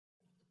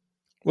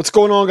What's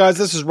going on, guys?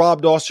 This is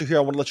Rob Doster here.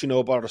 I want to let you know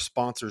about our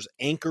sponsors,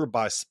 Anchor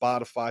by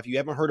Spotify. If you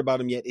haven't heard about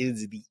them yet, it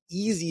is the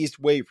easiest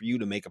way for you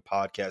to make a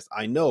podcast.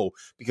 I know,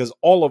 because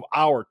all of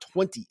our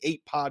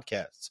 28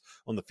 podcasts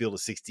on the Field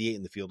of 68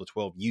 and the Field of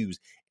 12 use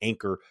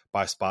Anchor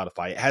by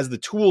Spotify. It has the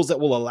tools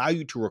that will allow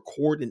you to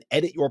record and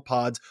edit your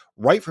pods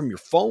right from your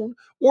phone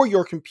or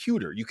your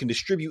computer. You can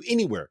distribute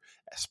anywhere.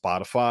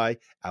 Spotify,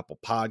 Apple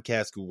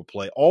Podcasts, Google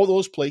Play, all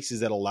those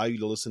places that allow you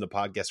to listen to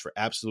podcasts for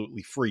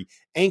absolutely free.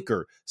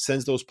 Anchor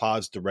sends those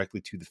pods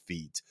directly to the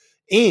feeds.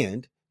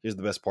 And here's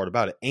the best part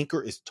about it.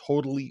 Anchor is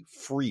totally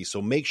free.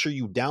 So make sure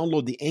you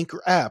download the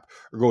Anchor app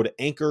or go to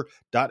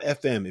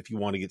anchor.fm if you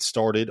want to get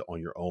started on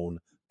your own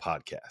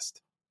podcast.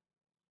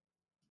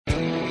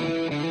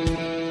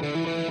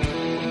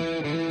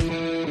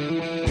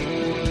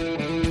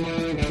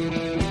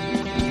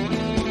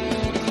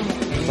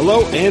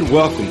 Hello and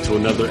welcome to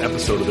another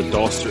episode of the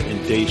Doster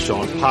and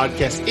Deshaun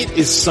podcast. It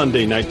is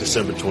Sunday night,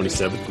 December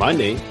 27th. My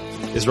name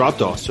is Rob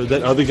Doster.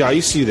 That other guy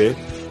you see there,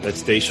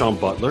 that's Deshaun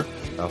Butler,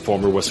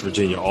 former West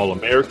Virginia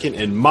All-American,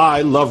 and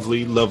my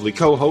lovely, lovely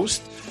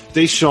co-host,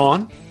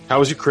 Deshaun. How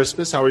was your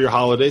Christmas? How were your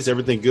holidays?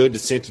 Everything good? Did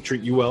Santa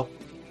treat you well?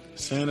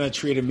 Santa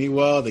treated me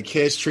well. The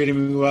kids treated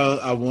me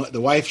well.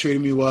 The wife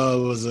treated me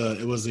well.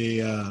 It was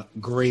a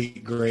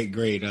great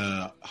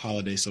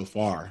holiday so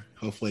far.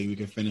 Hopefully, we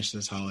can finish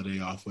this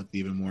holiday off with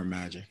even more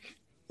magic,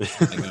 like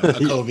a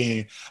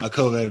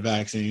COVID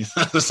vaccine,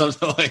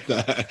 something like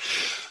that,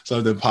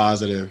 something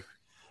positive.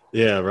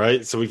 Yeah,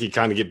 right. So we could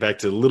kind of get back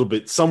to a little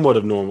bit, somewhat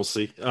of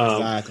normalcy.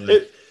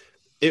 Exactly.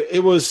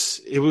 It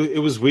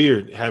was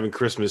weird having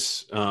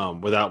Christmas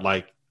without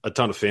like a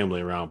ton of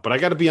family around. But I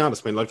got to be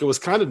honest, man. Like, it was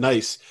kind of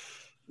nice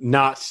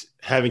not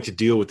having to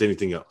deal with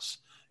anything else.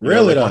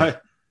 Really?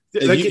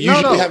 Do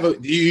you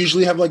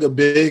usually have like a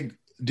big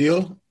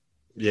deal?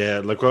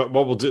 Yeah, like what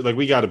we'll do, like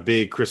we got a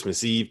big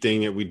Christmas Eve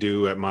thing that we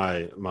do at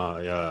my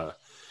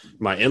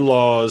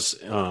in-laws,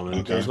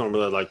 and there's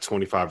normally like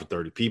 25 or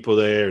 30 people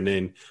there, and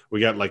then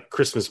we got like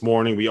Christmas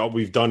morning.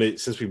 We've done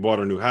it since we bought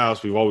our new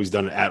house. We've always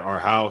done it at our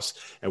house,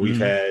 and we've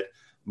had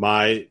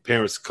my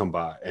parents come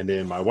by, and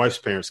then my wife's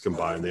parents come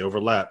by, and they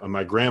overlap. And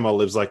my grandma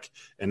lives like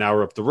an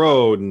hour up the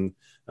road, and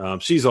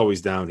she's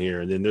always down here.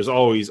 And then there's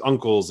always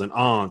uncles and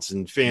aunts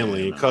and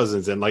family and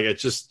cousins, and like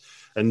it's just.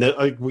 And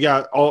like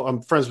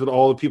I'm friends with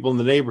all the people in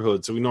the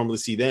neighborhood, so we normally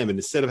see them. And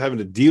instead of having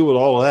to deal with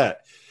all of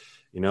that,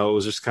 it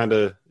was just kind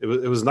of it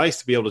was nice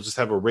to be able to just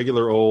have a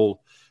regular old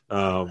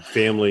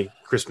family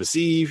Christmas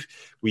Eve.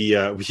 We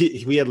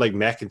had like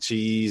mac and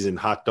cheese and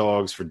hot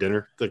dogs for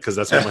dinner because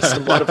that's what my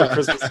son wanted for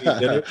Christmas Eve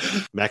dinner: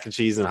 mac and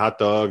cheese and hot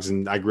dogs.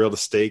 And I grilled a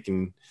steak,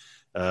 and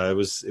it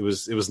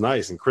was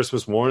nice. And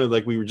Christmas morning,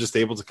 like we were just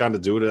able to kind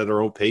of do it at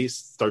our own pace.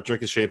 Start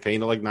drinking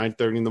champagne at like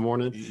 9:30 in the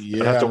morning.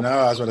 Yeah, I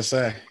was going to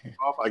say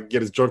I can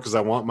get as drunk as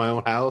I want in my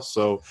own house.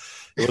 So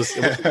it was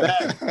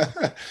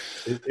bad.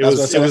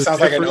 It sounds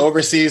like an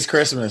overseas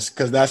Christmas,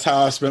 because that's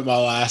how I spent my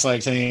last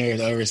like 10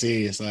 years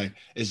overseas. Like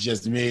it's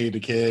just me, the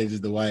kids,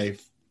 the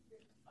wife,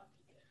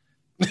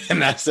 and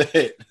that's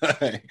it.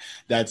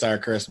 That's our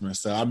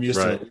Christmas. So I'm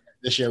used to it.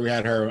 This year we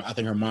had her. I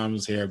think her mom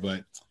was here,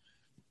 but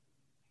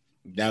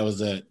that was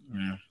it.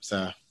 Yeah.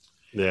 So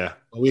yeah,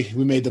 we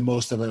made the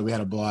most of it. We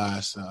had a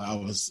blast. I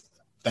was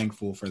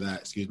thankful for that.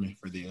 Excuse me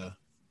for the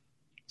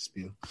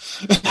spiel.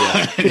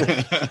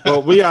 Yeah.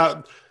 Well, we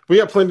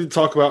got plenty to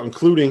talk about,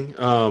 including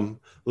a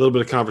little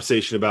bit of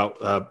conversation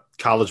about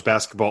college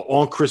basketball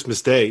on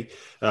Christmas Day.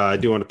 I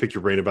do want to pick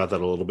your brain about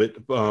that a little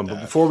bit. But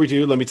before we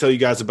do, let me tell you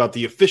guys about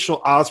the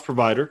official odds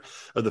provider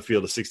of the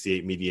Field of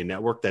 68 Media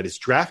Network. That is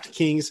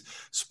DraftKings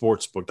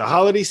Sportsbook. The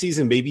holiday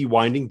season may be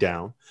winding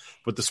down,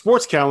 but the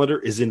sports calendar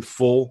is in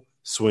full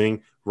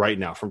swing right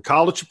now. From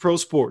college to pro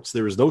sports,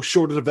 there is no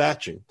shortage of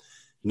action.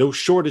 No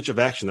shortage of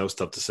action. That was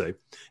tough to say.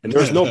 And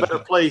there's no better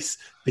place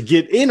to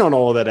get in on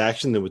all of that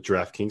action than with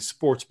DraftKings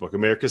Sportsbook,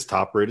 America's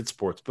top-rated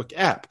sportsbook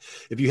app.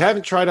 If you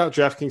haven't tried out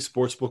DraftKings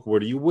Sportsbook,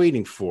 what are you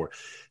waiting for?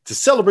 To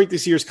celebrate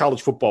this year's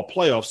college football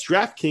playoffs,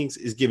 DraftKings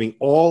is giving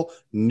all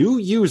new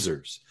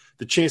users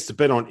the chance to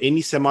bet on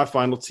any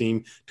semifinal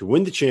team to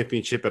win the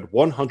championship at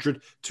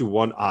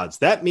 100-1 odds.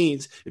 That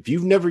means if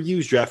you've never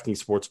used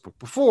DraftKings Sportsbook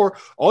before,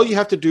 all you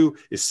have to do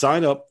is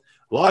sign up,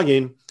 log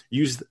in,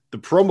 use the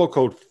promo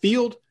code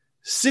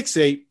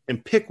FIELD68,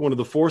 and pick one of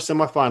the 4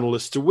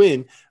 semifinalists to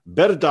win.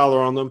 Bet $1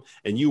 on them,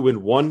 and you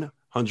win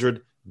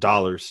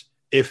 $100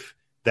 if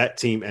that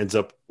team ends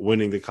up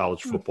winning the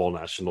college football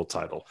national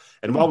title.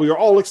 And while we are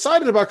all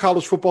excited about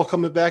college football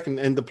coming back and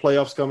the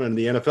playoffs coming and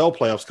the NFL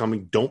playoffs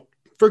coming, don't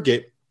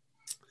forget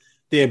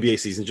the NBA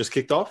season just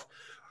kicked off.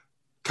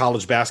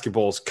 College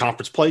basketball's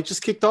conference play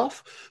just kicked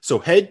off. So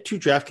head to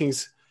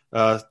DraftKings,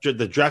 the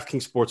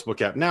DraftKings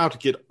Sportsbook app now to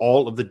get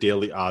all of the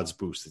daily odds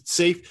boosts. It's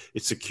safe,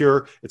 it's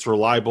secure, it's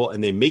reliable,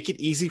 and they make it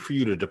easy for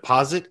you to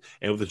deposit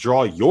and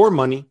withdraw your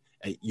money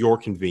at your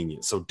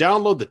convenience. So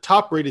download the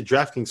top-rated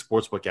DraftKings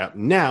Sportsbook app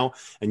now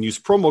and use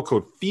promo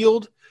code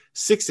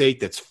FIELD68.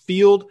 That's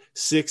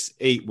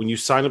FIELD68 when you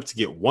sign up to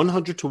get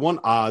 100-1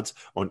 odds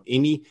on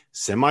any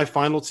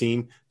semifinal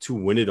team to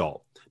win it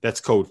all.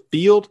 That's code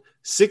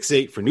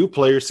FIELD68 for new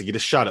players to get a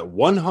shot at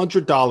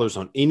 $100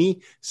 on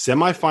any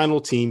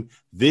semifinal team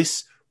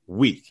this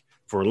week.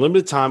 For a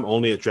limited time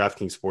only at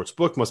DraftKings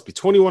Sportsbook. Must be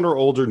 21 or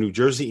older, New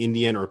Jersey,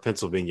 Indiana, or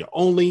Pennsylvania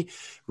only.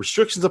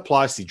 Restrictions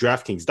apply. See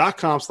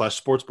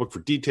DraftKings.com/sportsbook for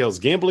details.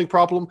 Gambling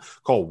problem?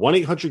 Call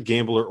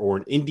 1-800-GAMBLER or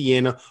in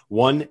Indiana,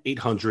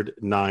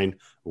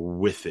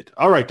 1-800-9-WITH-IT.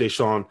 All right,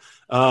 Deshaun.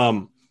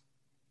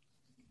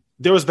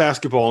 There was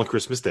basketball on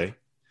Christmas Day.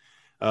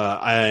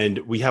 And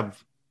we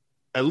have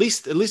at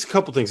least a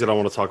couple things that I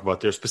want to talk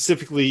about there,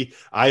 specifically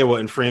Iowa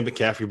and Fran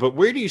McCaffery. But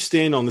where do you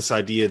stand on this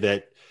idea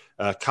that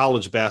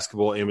college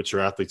basketball amateur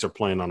athletes are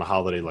playing on a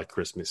holiday like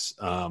Christmas?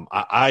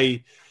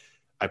 I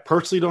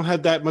personally don't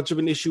have that much of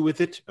an issue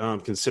with it,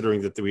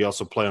 considering that we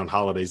also play on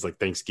holidays like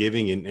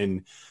Thanksgiving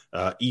and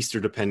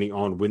Easter, depending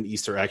on when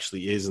Easter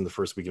actually is in the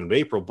first weekend of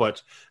April.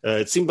 But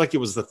it seemed like it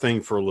was the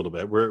thing for a little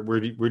bit. Where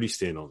do you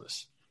stand on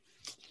this?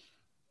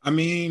 I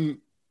mean,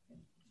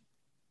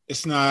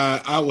 it's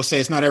not. I will say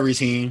it's not every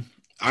team.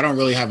 I don't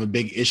really have a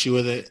big issue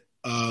with it.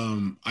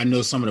 I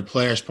know some of the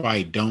players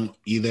probably don't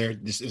either,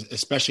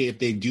 especially if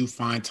they do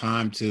find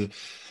time to.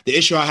 The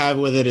issue I have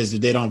with it is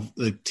that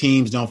the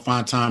teams don't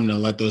find time to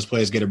let those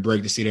players get a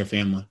break to see their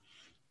family.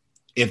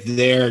 If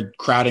they're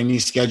crowding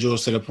these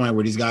schedules to the point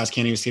where these guys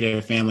can't even see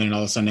their family and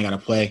all of a sudden they got to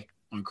play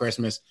on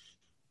Christmas,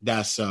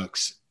 that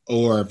sucks.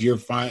 Or if you're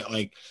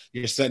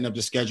you're setting up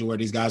the schedule where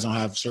these guys don't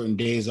have certain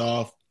days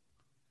off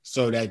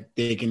so that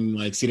they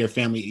can see their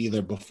family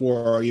either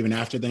before or even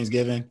after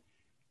Thanksgiving.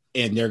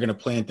 And they're going to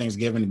play in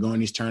Thanksgiving and go in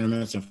these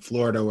tournaments in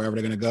Florida or wherever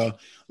they're going to go.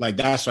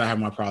 That's where I have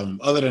my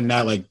problem. Other than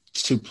that,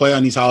 to play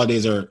on these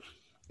holidays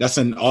that's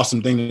an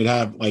awesome thing to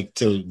have,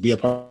 to be a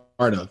part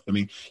of. I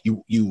mean,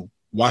 you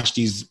watch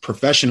these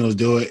professionals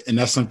do it, and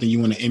that's something you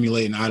want to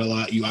emulate and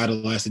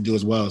idolize to do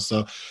as well.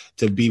 So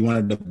to be one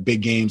of the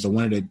big games or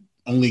one of the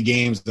only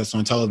games that's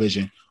on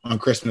television on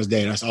Christmas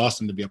Day, that's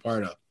awesome to be a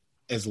part of,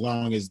 as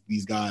long as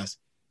these guys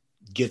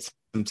get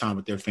some time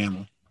with their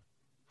family.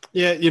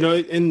 Yeah,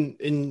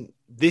 in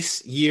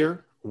this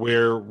year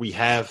where we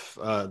have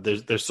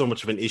there's so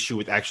much of an issue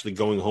with actually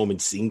going home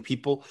and seeing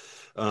people,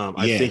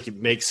 I think it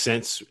makes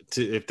sense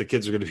if the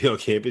kids are going to be on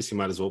campus, you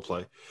might as well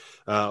play.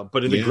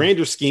 But in the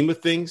grander scheme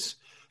of things,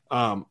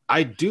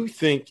 I do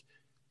think,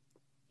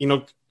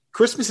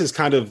 Christmas has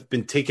kind of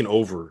been taken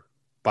over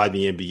by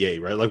the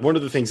NBA, right? One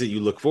of the things that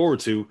you look forward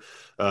to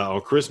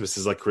on Christmas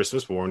is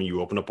Christmas morning, you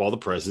open up all the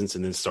presents,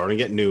 and then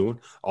starting at noon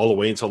all the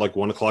way until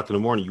 1:00 in the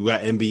morning, you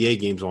got NBA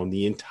games on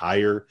the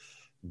entire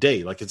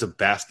day. It's a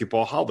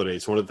basketball holiday.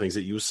 It's one of the things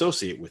that you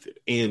associate with it.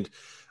 And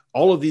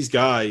all of these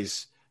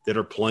guys that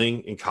are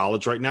playing in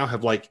college right now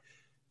have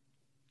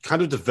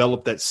kind of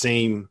developed that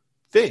same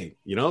thing,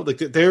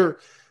 they're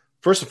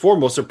first and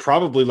foremost, they're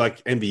probably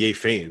NBA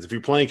fans. If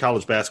you're playing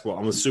college basketball,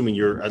 I'm assuming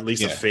you're at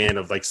least a fan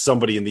of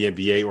somebody in the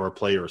NBA or a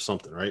player or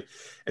something. Right.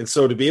 And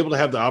so to be able to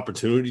have the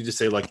opportunity to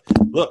say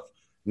look,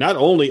 not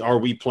only are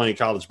we playing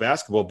college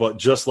basketball, but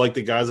just like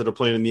the guys that are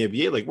playing in the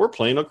NBA, we're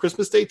playing on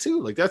Christmas Day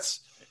too. That's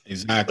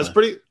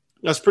pretty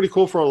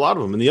cool for a lot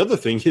of them. And the other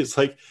thing is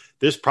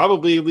there's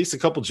probably at least a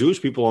couple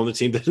Jewish people on the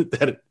team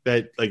that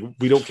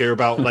we don't care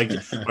about,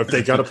 if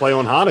they got to play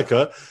on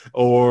Hanukkah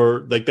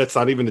or that's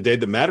not even the day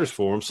that matters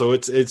for them. So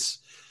it's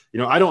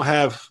I don't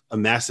have a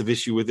massive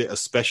issue with it,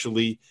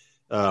 especially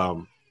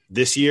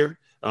this year.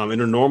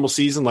 In a normal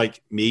season,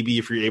 maybe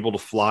if you're able to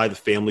fly the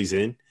families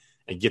in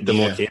and get them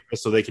on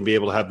campus so they can be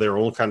able to have their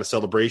own kind of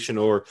celebration,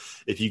 or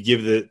if you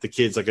give the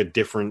kids a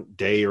different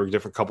day or a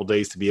different couple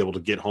days to be able to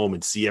get home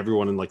and see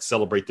everyone and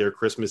celebrate their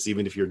Christmas,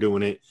 even if you're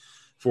doing it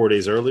 4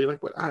 days early,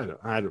 I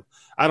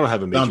don't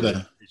have a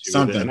major issue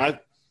with it.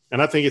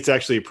 And I think it's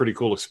actually a pretty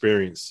cool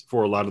experience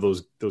for a lot of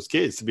those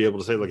kids to be able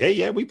to say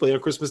hey, we play on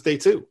Christmas Day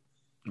too.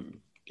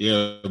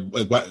 Yeah.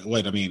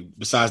 What I mean,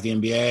 besides the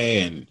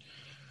NBA and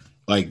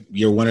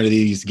you're one of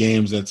these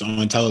games that's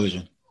on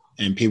television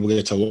and people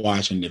get to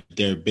watch, and if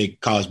they're big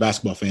college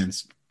basketball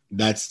fans,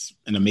 that's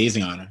an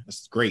amazing honor.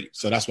 It's great.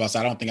 So that's why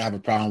I don't think I have a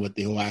problem with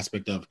the whole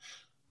aspect of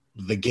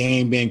the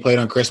game being played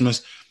on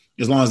Christmas,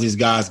 as long as these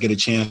guys get a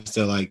chance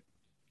to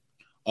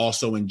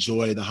also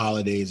enjoy the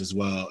holidays as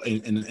well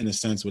in a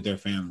sense with their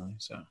family.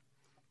 So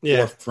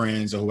or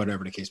friends or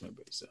whatever the case may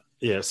be. So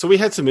so we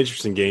had some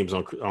interesting games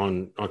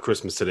on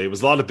Christmas today. It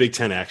was a lot of Big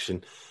Ten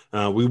action.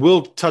 We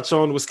will touch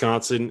on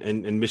Wisconsin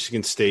and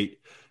Michigan State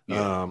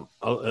a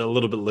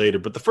little bit later.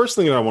 But the first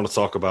thing that I want to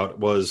talk about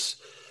was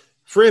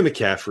Fran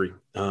McCaffery.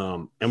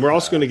 And we're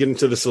also going to get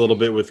into this a little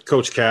bit with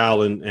Coach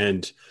Cal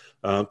and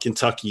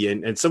Kentucky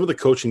and some of the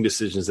coaching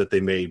decisions that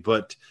they made.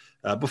 But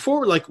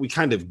before we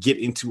kind of get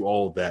into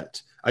all of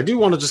that, I do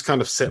want to just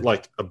kind of set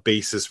a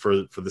basis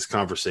for this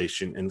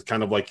conversation and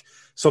kind of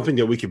something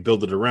that we could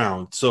build it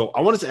around. So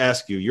I wanted to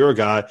ask you, you're a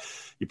guy,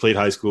 you played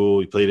high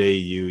school, you played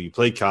AAU, you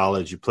played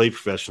college, you played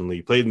professionally,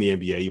 you played in the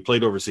NBA, you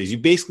played overseas. You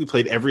basically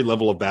played every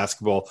level of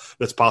basketball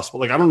that's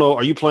possible. I don't know,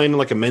 are you playing in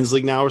a men's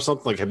league now or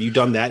something? Have you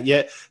done that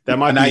yet? That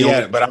might not be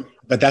yet,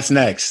 but that's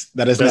next.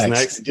 That's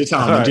next. In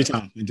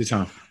due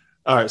time.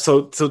 All right.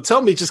 So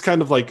tell me just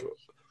kind of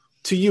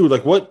to you,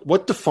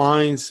 what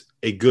defines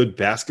a good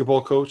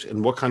basketball coach,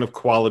 and what kind of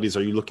qualities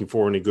are you looking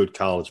for in a good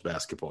college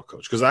basketball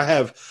coach? Because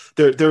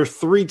there are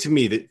three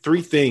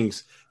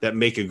things that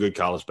make a good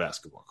college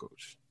basketball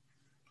coach.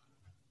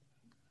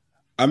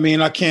 I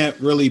mean, I can't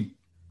really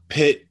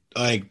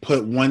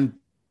put one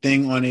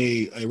thing on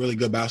a really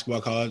good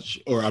basketball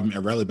college, or a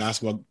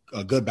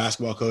good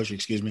basketball coach,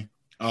 excuse me.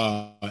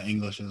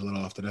 English is a little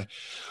off today,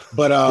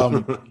 but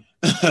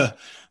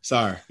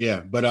sorry. Yeah.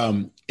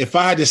 But if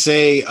I had to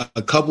say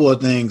a couple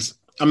of things,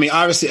 I mean,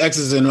 obviously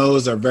X's and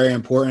O's are very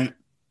important.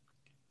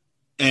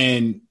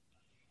 And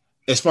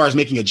as far as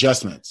making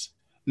adjustments,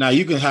 now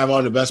you can have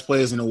all the best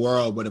players in the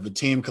world, but if a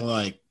team can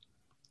like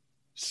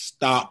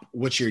stop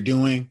what you're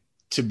doing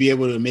to be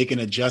able to make an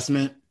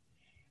adjustment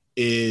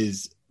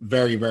is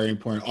very, very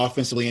important,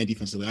 offensively and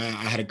defensively. I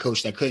had a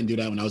coach that couldn't do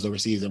that when I was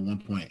overseas at one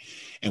point.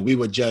 And we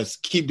would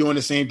just keep doing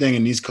the same thing.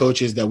 And these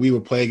coaches that we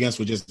would play against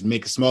would just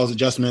make small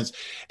adjustments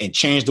and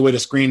change the way the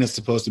screen is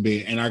supposed to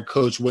be. And our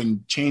coach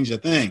wouldn't change a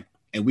thing.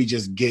 And we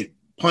just get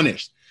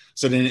punished.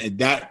 So then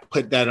that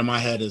put that in my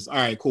head as, all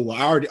right, cool. Well,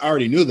 I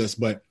already knew this,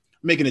 but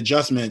making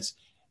adjustments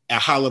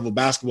at high level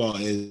basketball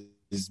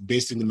is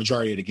basically the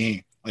majority of the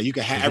game. Like you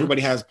can have,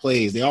 everybody has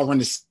plays. They all run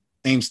the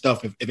same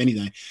stuff. If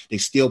anything, they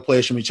steal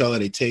plays from each other.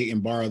 They take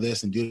and borrow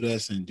this and do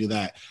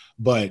that.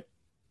 But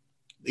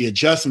the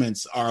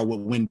adjustments are what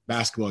win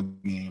basketball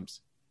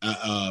games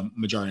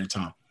majority of the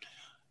time.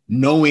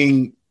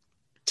 Knowing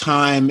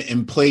time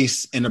and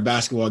place in a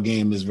basketball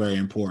game is very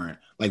important.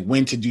 Like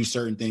when to do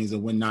certain things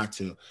and when not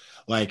to.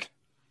 Like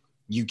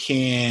you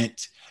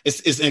can't.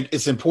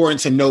 It's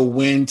important to know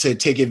when to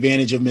take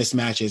advantage of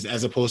mismatches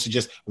as opposed to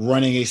just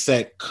running a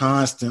set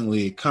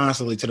constantly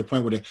to the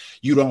point where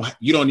you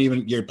don't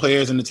even, your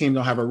players and the team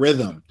don't have a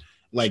rhythm.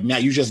 Like now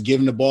you just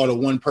giving the ball to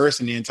one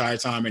person the entire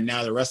time. And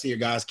now the rest of your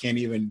guys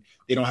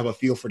they don't have a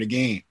feel for the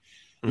game.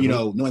 You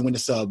know, knowing when to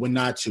sub, when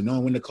not to,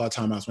 knowing when to call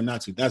timeouts, when not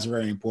to. That's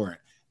very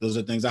important. Those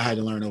are things I had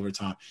to learn over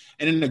time.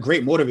 And then a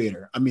great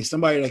motivator. I mean,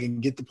 somebody that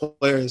can get the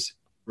players,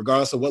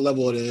 regardless of what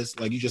level it is,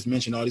 like you just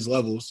mentioned, all these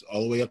levels,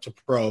 all the way up to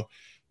pro,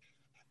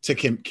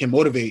 can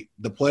motivate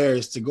the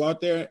players to go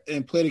out there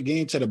and play the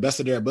game to the best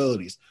of their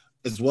abilities,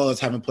 as well as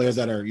having players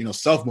that are,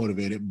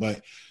 self-motivated.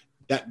 But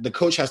that the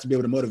coach has to be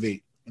able to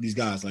motivate these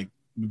guys. Like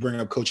we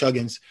bring up Coach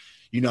Huggins,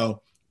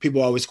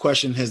 people always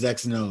question his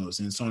X and O's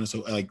and so on and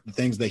so, like the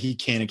things that he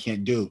can and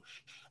can't do.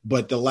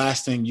 But the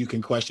last thing you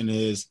can question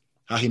is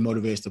how he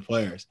motivates the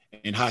players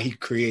and how he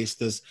creates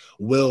this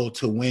will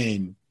to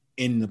win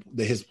in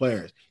his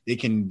players. They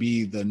can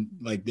be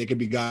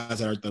guys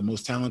that are the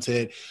most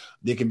talented.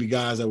 They can be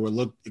guys that were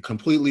looked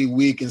completely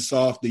weak and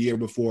soft the year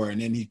before.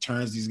 And then he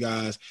turns these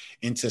guys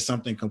into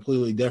something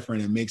completely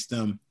different and makes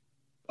them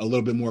a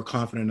little bit more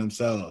confident in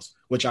themselves,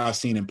 which I've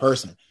seen in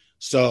person.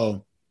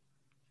 So,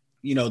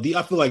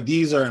 I feel like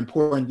these are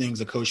important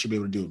things a coach should be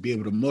able to do, be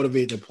able to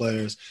motivate the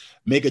players,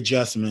 make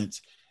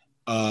adjustments,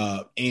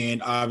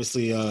 and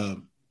obviously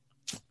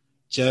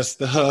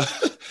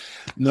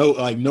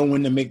know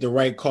when to make the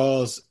right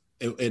calls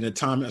in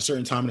a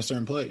certain time in a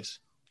certain place.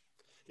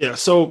 Yeah,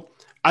 so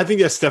I think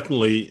that's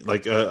definitely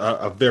like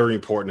a very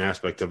important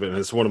aspect of it, and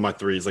it's one of my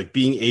three is like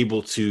being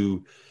able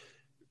to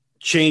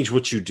change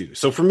what you do.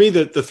 So for me,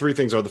 the three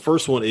things are: the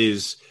first one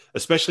is,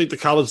 especially at the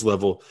college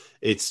level,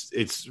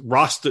 it's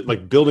roster,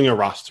 like building a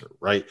roster,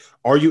 right?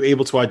 Are you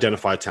able to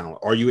identify talent?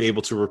 Are you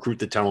able to recruit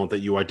the talent that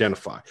you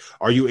identify?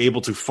 Are you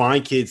able to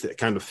find kids that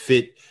kind of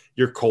fit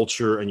your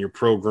culture and your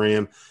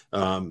program?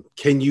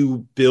 Can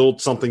you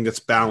build something that's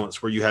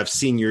balanced where you have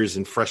seniors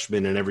and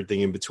freshmen and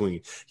everything in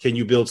between? Can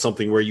you build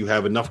something where you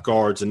have enough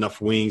guards,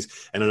 enough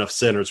wings, and enough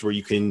centers where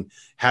you can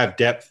have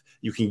depth?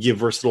 You can give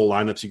versatile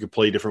lineups. You can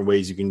play different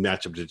ways. You can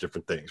match up to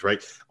different things,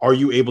 right? Are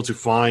you able to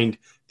find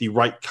the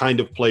right kind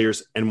of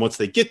players? And once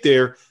they get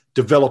there,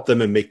 develop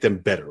them and make them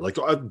better. Like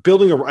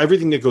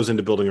everything that goes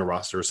into building a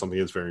roster is something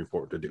that's very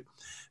important to do.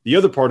 The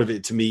other part of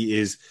it to me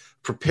is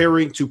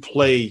preparing to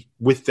play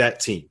with that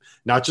team,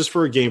 not just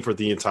for a game, for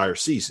the entire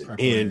season.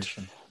 And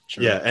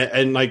sure. Yeah.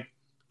 And like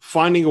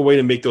finding a way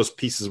to make those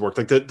pieces work.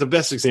 Like the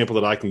best example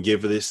that I can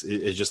give of this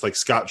is just like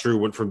Scott Drew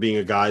went from being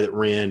a guy that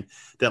ran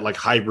that like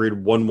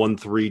hybrid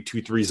 1-1-3,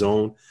 2-3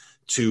 zone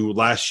to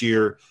last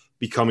year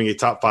becoming a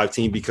top 5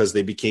 team because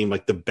they became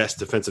like the best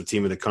defensive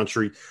team in the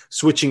country,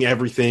 switching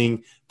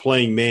everything,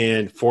 playing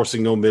man,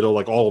 forcing no middle,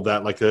 like all of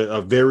that, like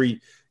a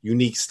very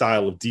unique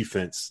style of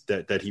defense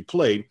that he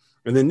played.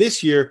 And then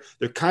this year,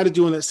 they're kind of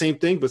doing that same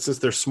thing, but since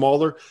they're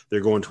smaller,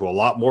 they're going to a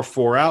lot more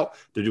 4-out.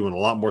 They're doing a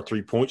lot more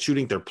 3-point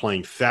shooting. They're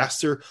playing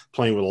faster,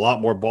 playing with a lot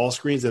more ball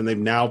screens, and they've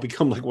now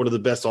become like one of the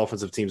best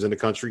offensive teams in the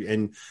country,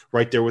 and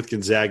right there with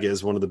Gonzaga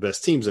as one of the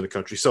best teams in the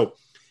country. So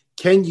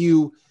can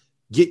you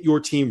get your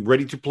team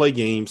ready to play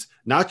games,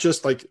 not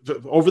just like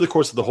over the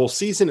course of the whole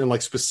season and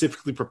like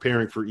specifically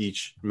preparing for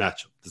each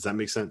matchup? Does that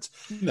make sense?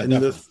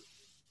 No,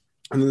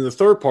 and then the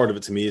third part of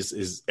it to me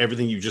is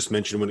everything you just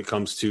mentioned when it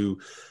comes to,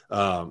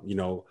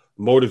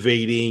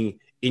 motivating,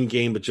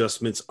 in-game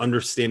adjustments,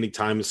 understanding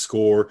time and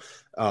score.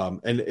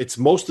 And it's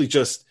mostly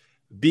just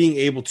being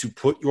able to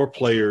put your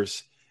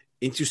players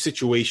into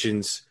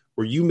situations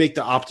where you make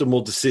the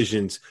optimal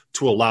decisions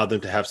to allow them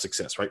to have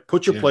success, right?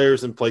 Put your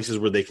players in places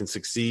where they can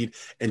succeed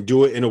and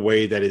do it in a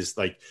way that is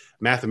like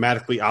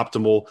mathematically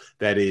optimal,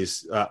 that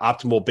is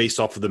optimal based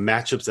off of the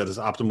matchups, that is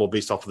optimal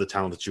based off of the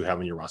talent that you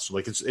have in your roster.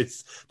 Like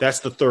that's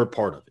the third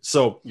part of it.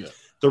 So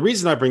the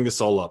reason I bring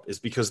this all up is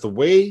because the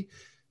way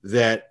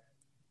that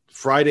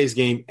Friday's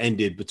game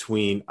ended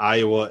between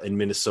Iowa and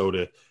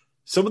Minnesota,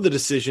 some of the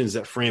decisions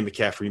that Fran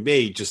McCaffery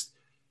made just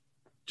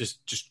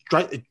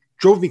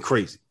drove me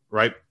crazy.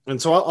 Right. And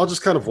so I'll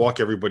just kind of walk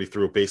everybody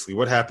through it. Basically,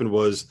 what happened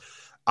was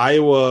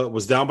Iowa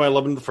was down by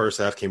 11 in the first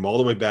half, came all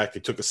the way back. They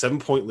took a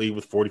 7-point lead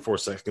with 44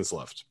 seconds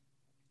left.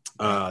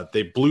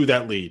 They blew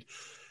that lead.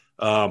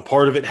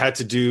 Part of it had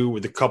to do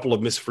with a couple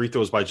of missed free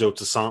throws by Joe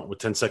Toussaint with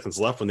 10 seconds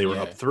left when they were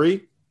up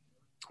 3.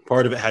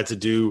 Part of it had to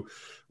do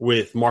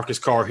with Marcus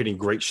Carr hitting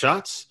great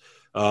shots.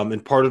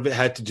 And part of it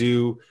had to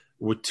do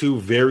with 2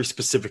 very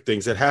specific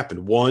things that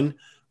happened. One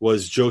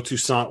was Joe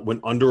Toussaint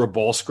went under a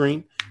ball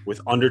screen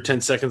with under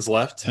 10 seconds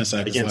left.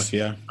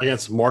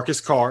 Against Marcus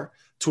Carr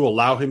to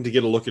allow him to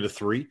get a look at a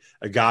 3,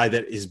 a guy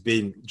that has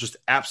been just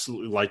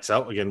absolutely lights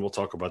out. Again, we'll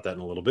talk about that in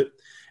a little bit.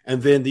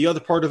 And then the other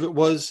part of it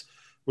was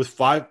with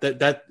 5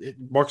 that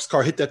Marcus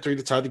Carr hit that 3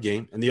 to tie the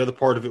game. And the other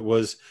part of it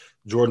was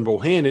Jordan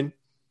Bohannon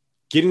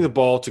getting the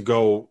ball to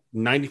go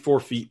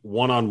 94 feet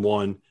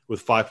one-on-one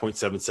with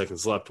 5.7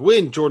 seconds left.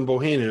 When Jordan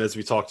Bohannon, as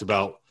we talked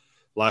about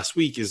last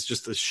week, is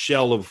just a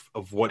shell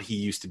of what he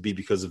used to be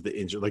because of the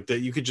injury. Like that,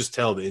 you could just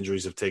tell the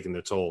injuries have taken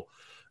their toll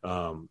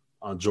on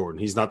Jordan.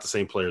 He's not the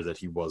same player that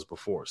he was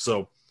before.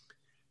 So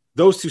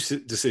those 2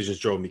 decisions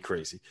drove me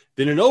crazy.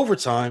 Then in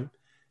overtime,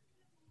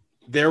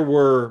 there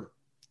were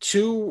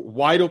 2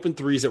 wide open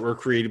threes that were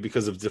created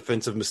because of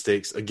defensive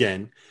mistakes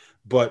again,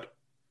 but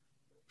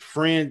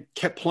Fran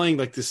kept playing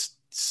like this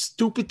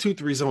stupid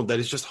 2-3 zone that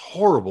is just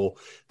horrible,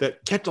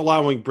 that kept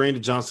allowing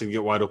Brandon Johnson to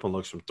get wide open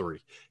looks from 3.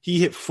 He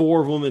hit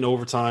 4 of them in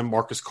overtime.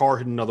 Marcus Carr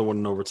hit another one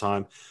in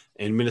overtime,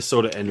 and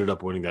Minnesota ended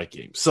up winning that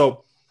game.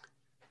 So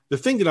the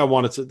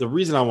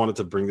reason I wanted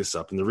to bring this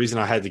up, and the reason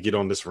I had to get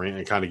on this rant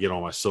and kind of get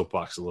on my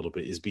soapbox a little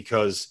bit, is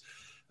because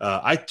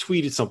I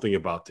tweeted something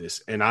about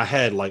this, and I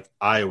had like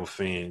Iowa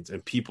fans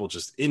and people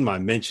just in my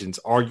mentions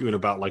arguing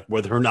about like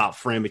whether or not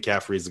Fran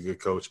McCaffery is a good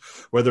coach,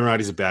 whether or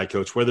not he's a bad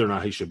coach, whether or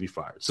not he should be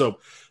fired. So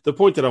the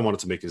point that I wanted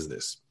to make is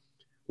this: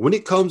 when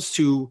it comes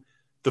to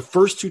the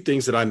first 2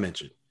 things that I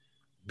mentioned,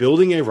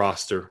 building a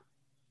roster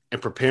and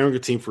preparing a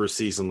team for a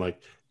season,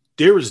 like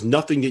there is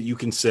nothing that you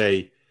can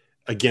say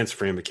against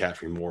Fran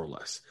McCaffery, more or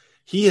less.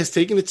 He has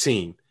taken a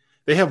team.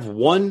 They have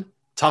one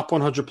top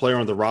 100 player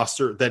on the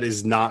roster that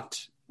is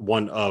not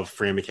one of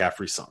Fran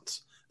McCaffery's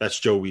sons. That's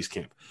Joe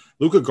Wieskamp.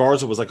 Luka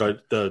Garza was like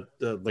the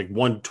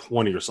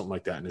 120 or something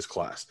like that in his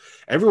class.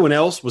 Everyone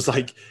else was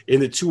like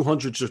in the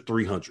 200s or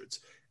 300s.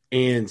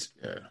 And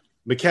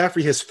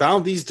McCaffery has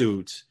found these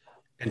dudes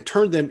and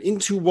turned them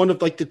into one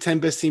of like the 10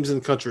 best teams in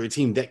the country, a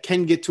team that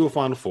can get to a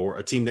Final Four,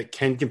 a team that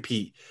can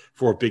compete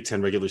for a Big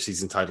Ten regular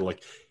season title.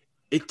 Like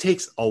it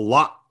takes a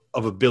lot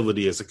of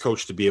ability as a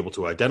coach to be able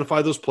to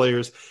identify those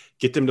players,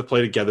 get them to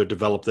play together,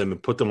 develop them,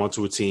 and put them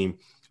onto a team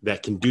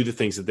that can do the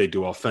things that they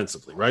do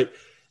offensively, right?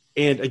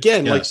 And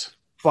again, like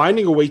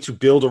finding a way to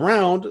build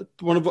around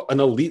an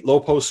elite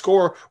low post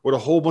scorer with a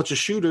whole bunch of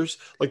shooters,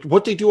 like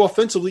what they do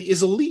offensively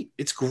is elite.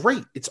 It's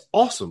great. It's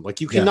awesome. Like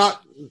you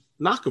cannot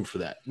knock them for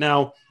that.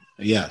 Now,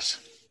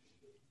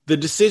 the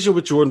decision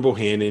with Jordan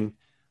Bohannon,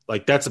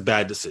 like that's a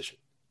bad decision.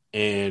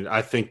 And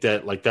I think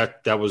that like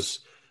that was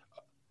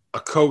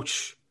a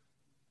coach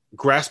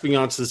grasping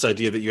onto this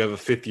idea that you have a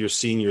 5th-year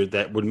senior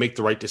that would make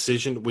the right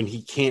decision when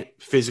he can't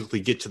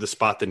physically get to the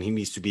spot that he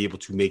needs to be able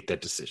to make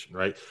that decision,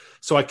 right?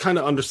 So I kind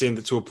of understand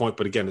it to a point,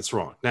 but again, it's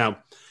wrong. Now,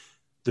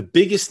 the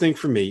biggest thing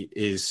for me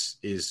is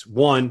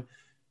one,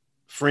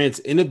 Fran's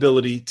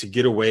inability to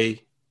get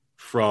away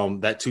from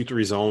that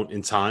 2-3 zone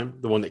in time,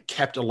 the one that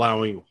kept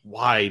allowing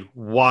wide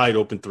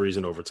open threes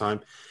in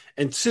overtime.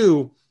 And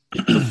 2,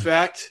 the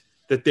fact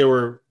that there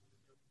were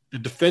the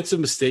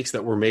defensive mistakes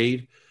that were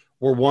made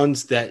were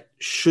ones that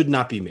should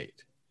not be made,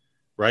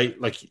 right?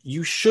 Like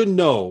you should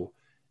know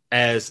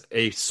as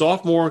a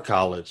sophomore in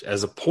college,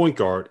 as a point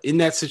guard in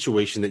that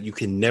situation, that you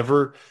can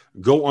never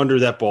go under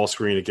that ball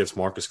screen against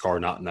Marcus Carr,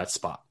 not in that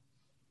spot.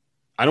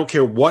 I don't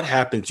care what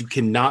happens. You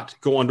cannot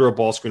go under a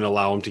ball screen and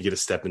allow him to get a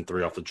step in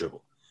 3 off the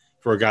dribble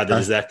for a guy that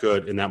is that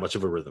good and that much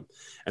of a rhythm.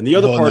 And the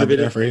other part of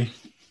it,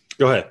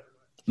 go ahead.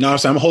 No,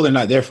 I'm holding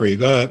that there for you.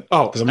 Go ahead.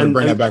 Oh, because I'm going to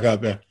bring that back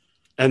up. Yeah.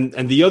 And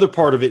the other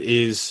part of it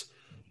is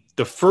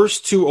the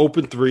first 2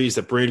 open threes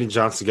that Brandon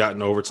Johnson got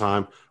in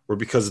overtime were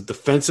because of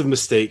defensive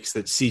mistakes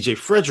that CJ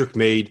Frederick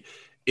made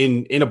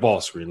in a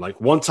ball screen. Like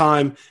one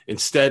time,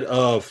 instead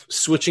of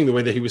switching the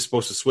way that he was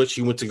supposed to switch,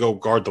 he went to go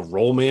guard the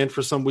roll man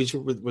for some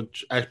reason,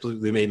 which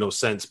absolutely made no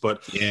sense,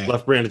 but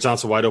left Brandon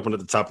Johnson wide open at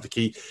the top of the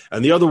key.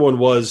 And the other one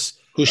was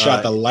who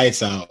shot the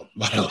lights out.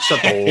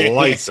 Shot the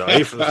lights out.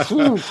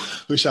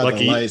 Who shot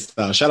the lights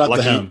out? Shout out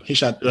to him. He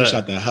shot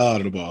the hell out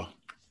of the ball.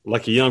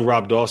 Like a young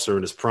Rob Dawser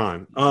in his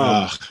prime.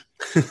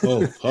 And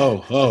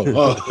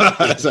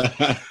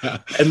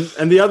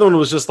the other one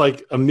was just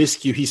like a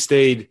miscue. He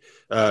stayed.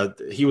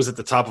 He was at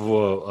the top of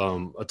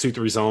a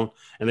 2-3 zone,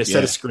 and they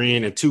set a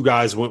screen, and two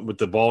guys went with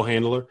the ball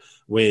handler.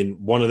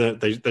 When one of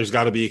them, there's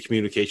got to be a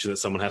communication that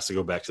someone has to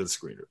go back to the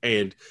screener.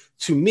 And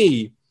to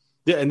me,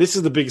 and this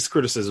is the biggest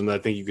criticism that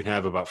I think you can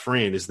have about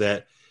Fran, is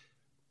that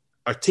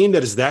a team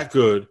that is that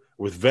good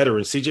with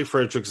veterans, CJ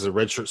Frederick is a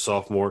redshirt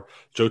sophomore,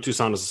 Joe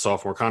Toussaint is a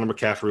sophomore, Connor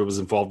McCaffrey was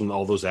involved in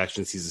all those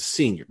actions. He's a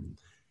senior.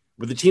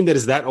 With a team that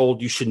is that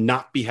old, you should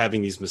not be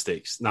having these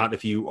mistakes, not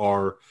if you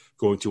are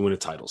going to win a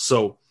title.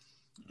 So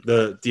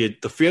the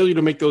failure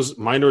to make those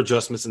minor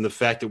adjustments and the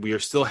fact that we are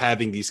still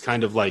having these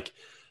kind of like,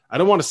 I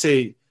don't want to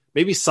say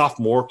maybe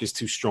sophomoric is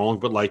too strong,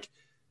 but like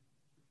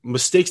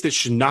mistakes that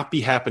should not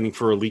be happening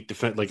for elite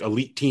defense, like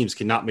elite teams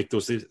cannot make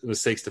those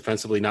mistakes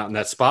defensively, not in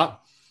that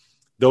spot.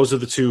 Those are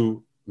the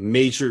two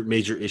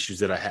major issues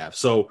that I have.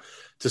 So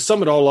to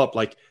sum it all up,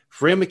 like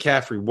Fran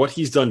McCaffrey, what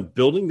he's done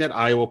building that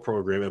Iowa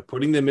program and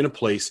putting them in a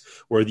place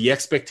where the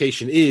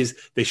expectation is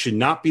they should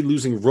not be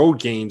losing road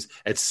games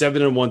at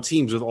 7-1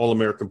 teams with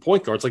All-American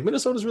point guards. Like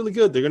Minnesota's really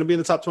good. They're going to be in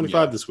the top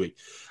 25 this week.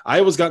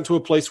 Iowa's gotten to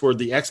a place where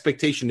the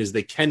expectation is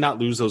they cannot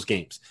lose those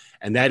games.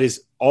 And that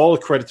is all a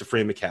credit to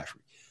Fran McCaffrey.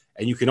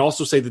 And you can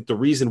also say that the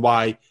reason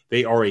why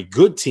they are a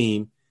good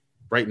team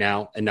right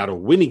now and not a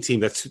winning team,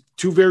 that's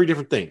two very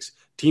different things.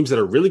 Teams that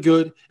are really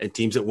good and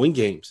teams that win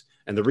games.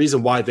 And the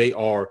reason why they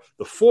are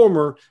the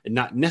former and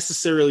not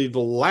necessarily the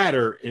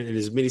latter in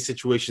as many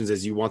situations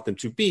as you want them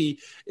to be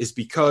is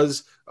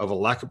because of a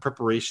lack of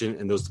preparation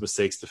and those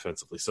mistakes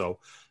defensively. So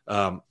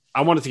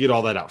I wanted to get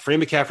all that out.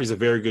 Fran McCaffrey is a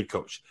very good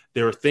coach.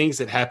 There are things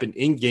that happen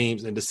in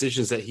games and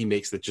decisions that he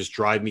makes that just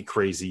drive me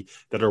crazy,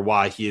 that are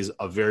why he is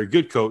a very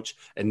good coach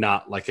and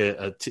not like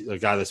a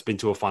guy that's been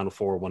to a Final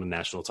Four or won a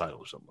national title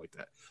or something like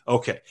that.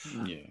 Okay.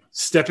 Yeah.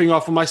 Stepping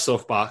off of my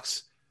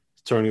soapbox,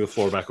 turning the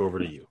floor back over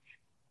to you.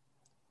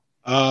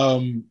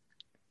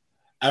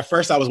 At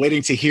first I was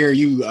waiting to hear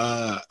you.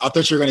 I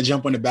thought you were going to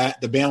jump on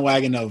the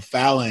bandwagon of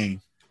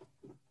fouling.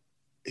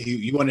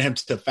 You wanted him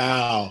to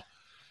foul.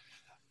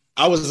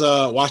 I was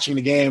watching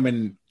the game,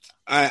 and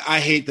I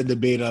hate the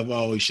debate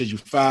of, should you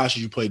foul?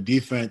 Should you play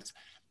defense?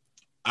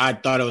 I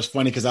thought it was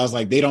funny because I was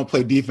like, they don't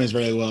play defense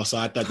very well, so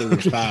I thought they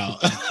would foul.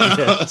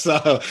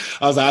 So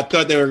I was like, I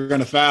thought they were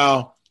going to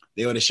foul.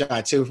 They would have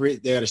shot two free.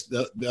 They would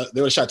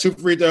have shot 2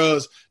 free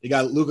throws. They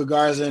got Luka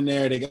Garza in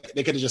there. They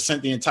could have just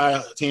sent the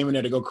entire team in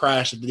there to go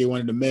crash if they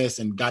wanted to miss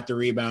and got the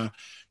rebound.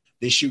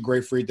 They shoot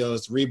great free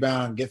throws,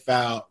 rebound, get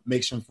fouled,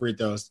 make some free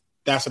throws.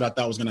 That's what I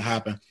thought was going to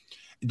happen.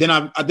 Then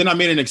I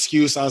made an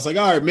excuse. I was like,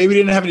 all right, maybe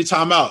they didn't have any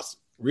timeouts.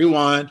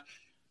 Rewind.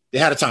 They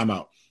had a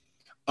timeout.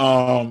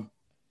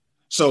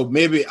 So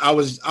maybe I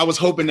was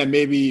hoping that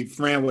maybe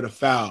Fran would have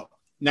fouled.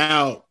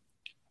 Now,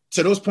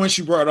 to those points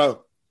you brought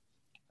up,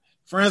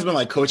 Fran's been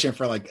like coaching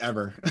for like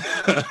ever.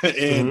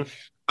 And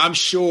I'm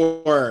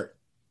sure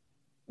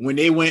when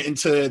they went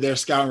into their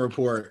scouting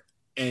report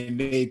and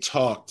they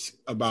talked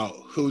about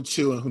who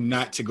to and who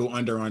not to go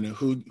under on and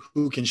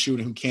who can shoot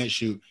and who can't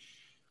shoot,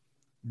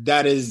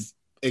 that is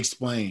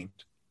explained.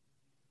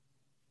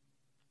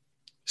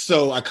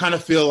 So I kind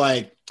of feel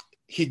like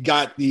he's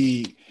going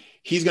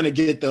to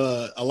get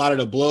a lot of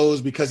the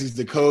blows because he's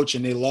the coach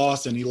and they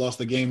lost and he lost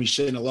the game he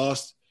shouldn't have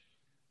lost.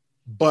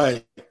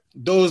 But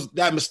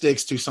that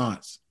mistake's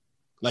Toussaint's.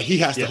 Like he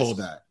has to hold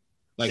that.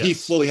 Like he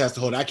fully has to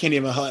hold it. I can't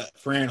even let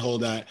Fran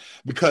hold that,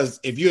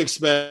 because if you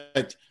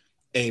expect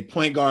a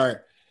point guard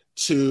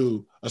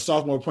a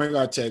sophomore point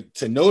guard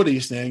to know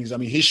these things, I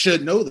mean, he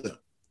should know them.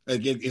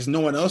 Like it's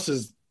no one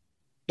else's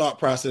thought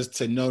process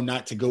to know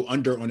not to go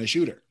under on a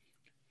shooter.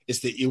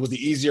 It was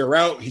the easier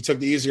route. He took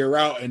the easier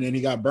route and then he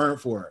got burned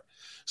for it.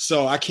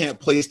 So I can't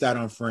place that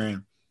on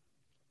Fran.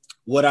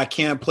 What I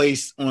can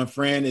place on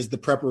Fran is the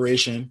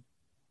preparation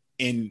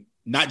in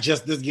not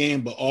just this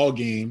game, but all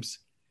games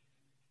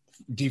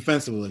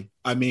defensively.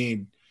 I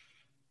mean,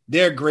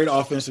 they're a great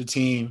offensive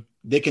team.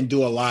 They can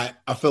do a lot.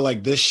 I feel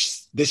like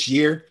this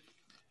year,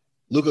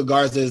 Luka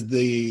Garza is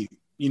the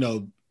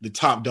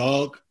top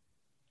dog.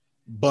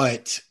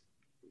 But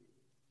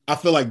I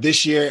feel like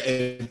this year,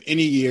 if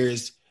any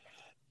years,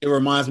 it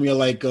reminds me of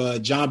like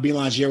John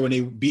Beelon's year when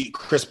they beat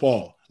Chris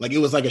Paul. Like it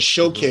was like a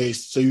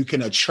showcase so you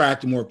can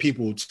attract more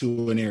people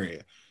to an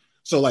area.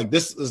 So like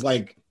this is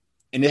like,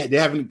 and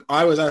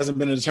Iowa hasn't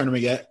been in the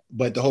tournament yet,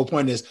 but the whole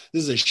point is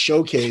this is a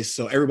showcase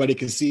so everybody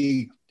can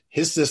see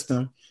his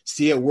system,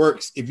 see it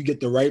works if you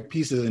get the right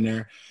pieces in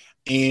there.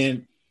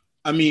 And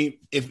I mean,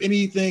 if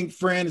anything,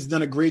 Fran has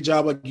done a great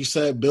job, like you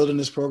said, building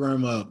this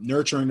program up,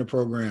 nurturing the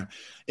program,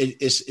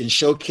 it's in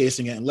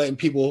showcasing it and letting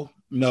people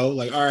know,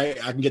 like, all right,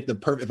 I can get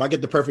if I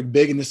get the perfect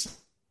big in this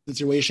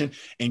situation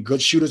and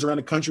good shooters around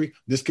the country,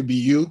 this could be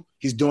you.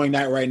 He's doing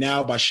that right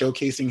now by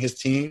showcasing his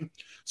team.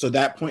 So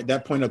that point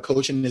of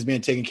coaching is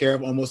being taken care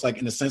of, almost like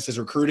in a sense his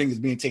recruiting is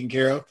being taken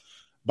care of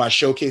by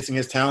showcasing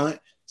his talent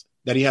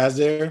that he has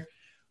there.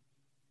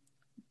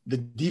 The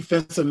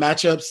defensive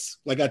matchups,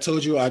 like I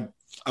told you, I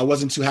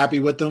wasn't too happy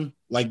with them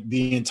like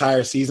the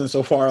entire season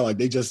so far. Like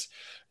they just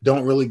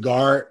don't really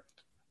guard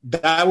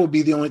that would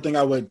be the only thing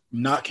I would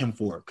knock him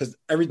for, because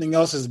everything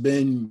else has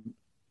been,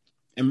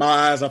 in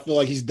my eyes, I feel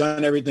like he's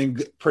done everything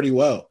pretty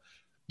well.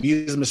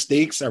 These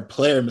mistakes are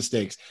player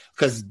mistakes,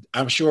 because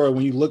I'm sure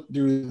when you look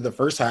through the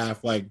first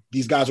half, like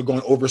these guys were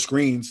going over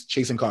screens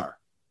chasing Carr.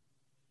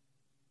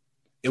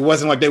 It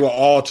wasn't like they were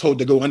all told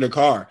to go under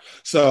Carr.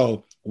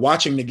 So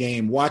watching the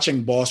game,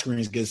 watching ball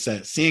screens get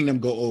set, seeing them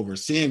go over,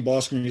 seeing ball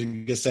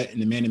screens get set in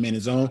the man-to-man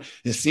zone,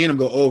 and seeing them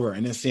go over,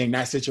 and then seeing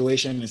that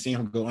situation and seeing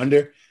him go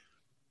under,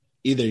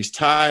 either he's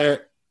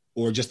tired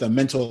or just a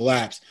mental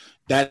lapse.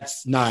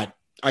 That's not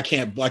 – I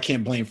can't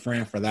blame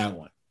Fran for that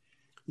one.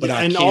 But yeah,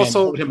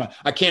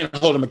 I can't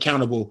hold him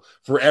accountable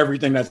for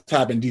everything that's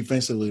happened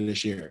defensively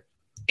this year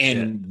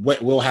and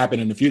what will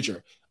happen in the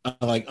future,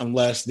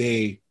 unless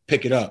they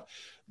pick it up.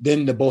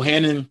 Then the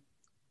Bohannon,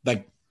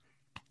 like,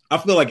 I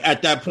feel like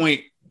at that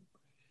point,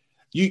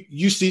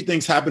 you see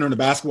things happen on the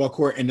basketball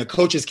court, and the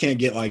coaches can't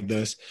get like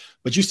this,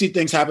 but you see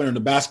things happen on the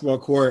basketball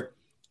court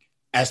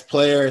as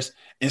players,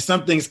 and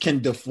some things can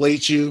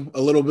deflate you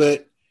a little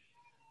bit.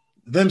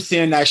 Them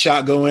seeing that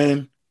shot go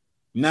in,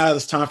 now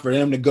it's time for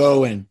them to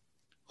go and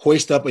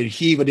hoist up and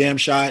heave a damn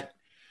shot.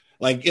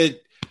 Like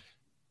it,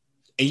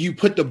 and you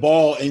put the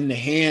ball in the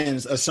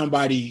hands of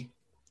somebody,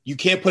 you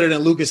can't put it in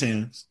Luka's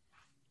hands.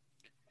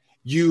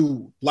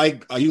 You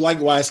like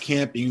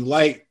Wisekamp,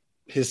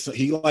 and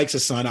he likes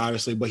his son,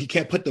 obviously, but he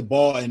can't put the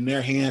ball in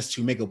their hands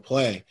to make a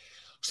play.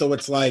 So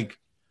it's like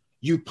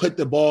you put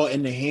the ball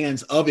in the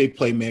hands of a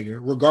playmaker,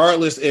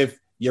 regardless if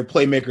your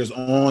playmaker's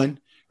on,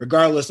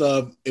 regardless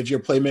of if your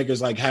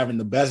playmaker's like having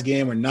the best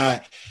game or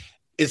not.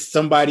 It's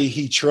somebody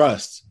he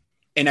trusts.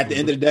 And at the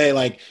end of the day,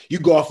 like, you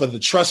go off of the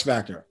trust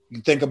factor.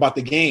 You think about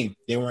the game.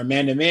 They were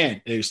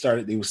man-to-man. They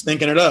was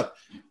thinking it up.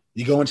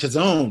 You go into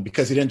zone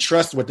because he didn't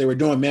trust what they were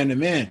doing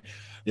man-to-man.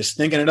 Just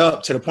thinking it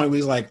up to the point where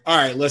he's like, all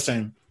right,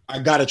 listen, I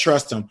got to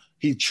trust him.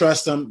 He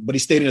trusts him, but he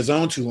stayed in his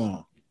zone too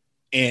long,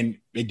 and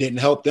it didn't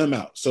help them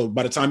out. So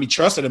by the time he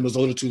trusted him, it was a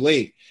little too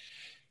late.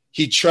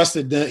 He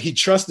trusted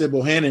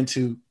Bohannon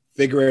to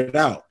figure it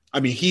out. I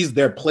mean, he's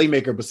their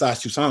playmaker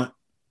besides Toussaint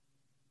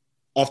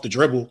off the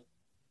dribble,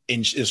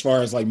 in as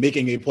far as like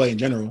making a play in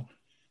general.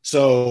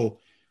 So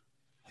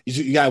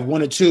you got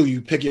one or two,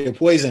 you pick your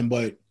poison,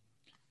 but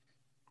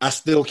I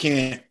still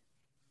can't.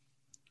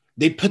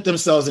 They put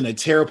themselves in a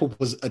terrible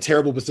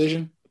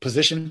position,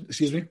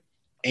 excuse me.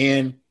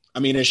 And I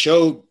mean, it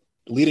showed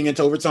leading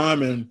into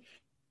overtime, and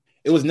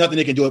it was nothing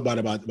they could do about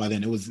it by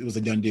then. It was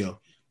a done deal.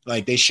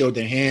 Like, they showed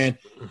their hand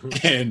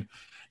and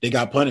they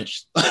got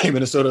punished.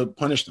 Minnesota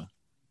punished them.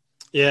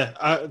 Yeah,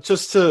 I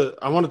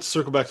wanted to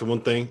circle back to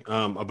one thing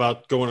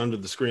about going under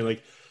the screen.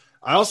 Like,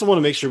 I also want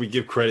to make sure we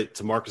give credit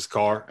to Marcus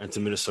Carr and to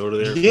Minnesota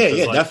there.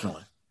 Yeah, like,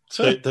 definitely.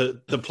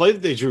 The play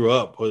that they drew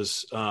up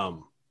was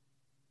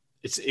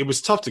it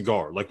was tough to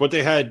guard. Like, what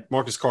they had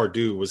Marcus Carr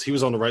do was he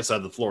was on the right side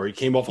of the floor. He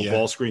came off a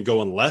ball screen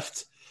going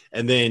left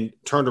and then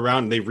turned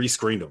around and they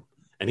rescreened him.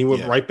 And he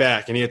went right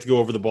back and he had to go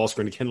over the ball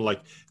screen again.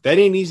 Like, that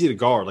ain't easy to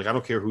guard. Like, I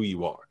don't care who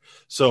you are.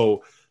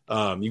 So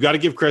you got to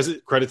give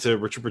credit to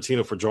Richard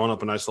Pitino for drawing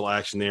up a nice little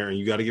action there. And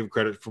you got to give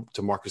credit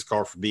to Marcus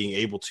Carr for being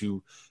able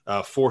to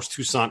force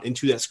Toussaint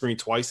into that screen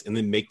twice and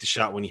then make the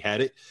shot when he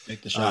had it.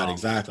 Make the shot,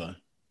 exactly.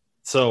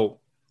 So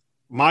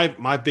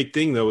my big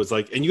thing, though, is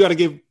like, and you got to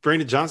give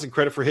Brandon Johnson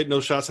credit for hitting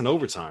those shots in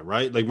overtime,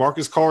 right? Like,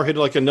 Marcus Carr hit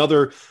like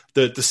another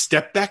the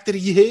step back that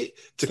he hit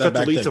to cut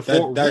the lead to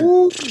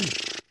 4.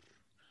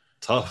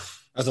 Tough.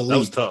 That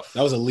was tough.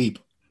 That was a leap.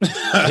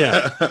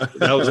 Yeah,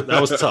 that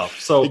was tough.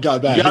 So he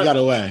got back. He got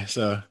away.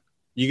 So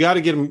you got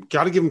to give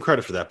him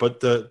credit for that.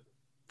 But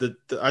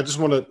I just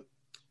want to.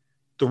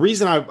 The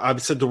reason I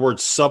said the word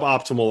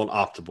suboptimal and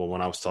optimal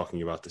when I was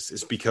talking about this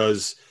is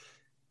because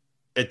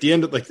at the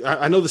end of, like,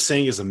 I know the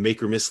saying is a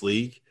make or miss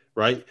league,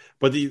 right?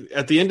 But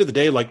at the end of the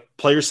day, like,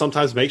 players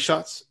sometimes make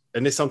shots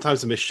and they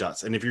sometimes miss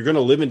shots. And if you're going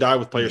to live and die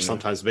with players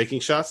sometimes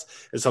making shots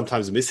and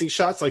sometimes missing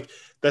shots, like,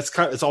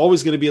 it's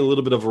always going to be a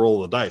little bit of a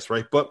roll of the dice,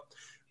 right? But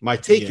my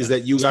take is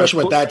that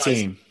especially with that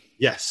team.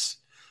 Yes.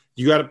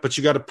 You got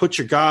to put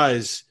your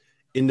guys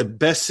in the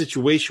best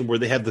situation where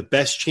they have the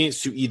best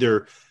chance to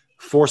either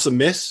force a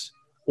miss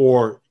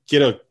or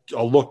get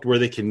a look where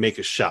they can make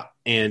a shot.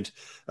 And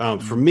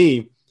for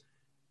me,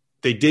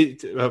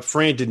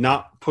 Fran did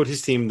not put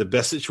his team in the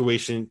best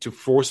situation to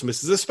force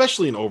misses,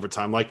 especially in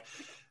overtime. Like,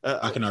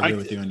 I can argue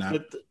with you on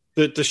that.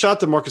 The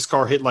shot that Marcus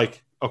Carr hit,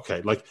 like,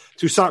 okay, like,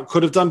 Toussaint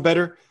could have done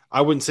better.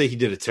 I wouldn't say he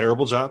did a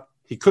terrible job.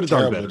 He could have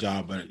done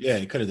better. But yeah,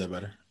 he could have done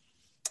better.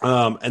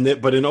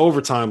 But in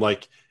overtime,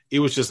 like, it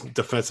was just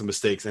defensive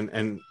mistakes.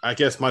 And I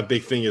guess my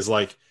big thing is,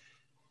 like,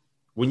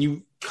 when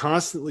you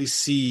constantly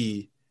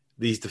see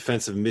these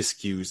defensive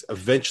miscues,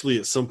 eventually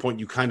at some point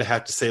you kind of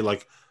have to say,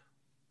 like,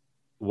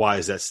 why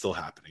is that still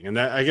happening? And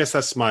I guess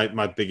that's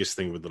my biggest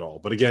thing with it all.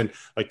 But again,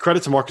 like,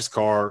 credit to Marcus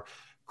Carr,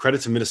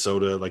 credit to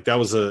Minnesota. Like, that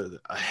was a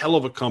hell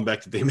of a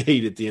comeback that they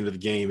made at the end of the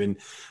game. And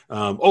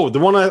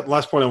the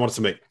last point I wanted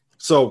to make.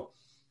 So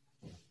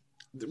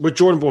with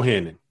Jordan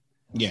Bohannon,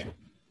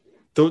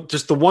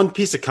 just the one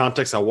piece of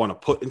context I want to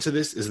put into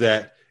this is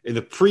that in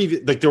the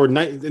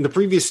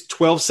previous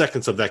 12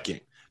 seconds of that game,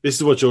 This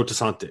is what Joe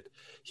Toussaint did.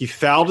 He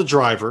fouled a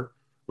driver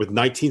with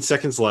 19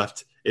 seconds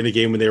left in a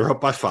game when they were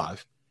up by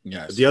 5.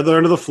 Yes. At the other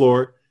end of the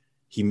floor,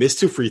 he missed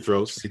 2 free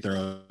throws.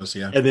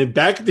 Yeah. And then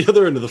back at the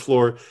other end of the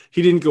floor,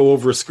 he didn't go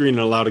over a screen and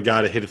allowed a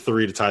guy to hit a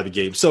 3 to tie the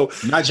game. So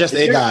not just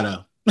a guy,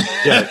 though.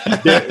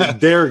 Yeah,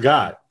 their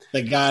guy.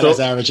 The guy that's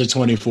averaging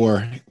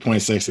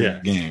 24.6 in a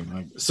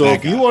game. So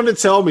if you want to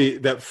tell me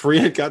that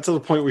Freehan got to the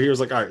point where he was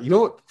like, all right, you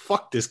know what?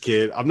 Fuck this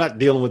kid. I'm not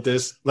dealing with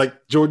this.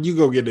 Like, Jordan, you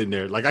go get in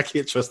there. Like, I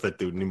can't trust that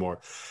dude anymore.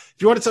 If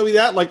you want to tell me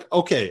that, like,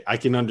 okay, I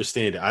can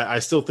understand it. I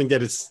still think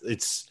that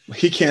it's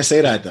he can't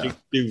say that though.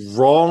 The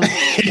wrong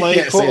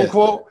play, quote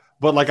unquote.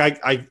 But like,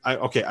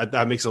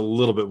 that makes a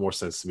little bit more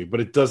sense to me. But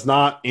it does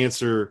not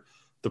answer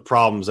the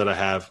problems that I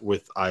have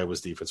with Iowa's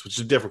defense, which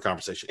is a different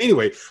conversation.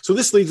 Anyway, so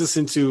this leads us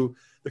into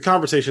the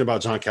conversation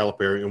about John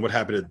Calipari and what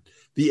happened at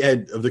the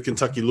end of the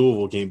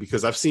Kentucky-Louisville game,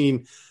 because I've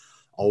seen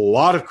a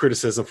lot of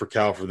criticism for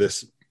Cal for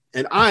this.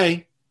 And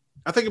I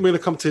think I'm going to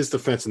come to his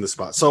defense in this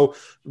spot. So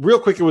real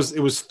quick, it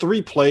was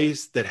 3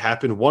 plays that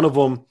happened. One of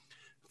them,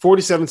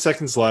 47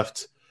 seconds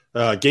left.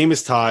 Game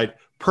is tied.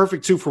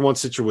 Perfect 2-for-1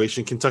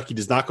 situation. Kentucky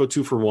does not go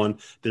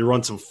 2-for-1. They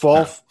run some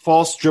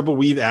false dribble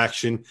weave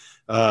action.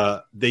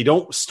 They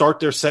don't start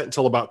their set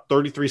until about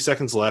 33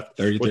 seconds left.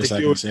 33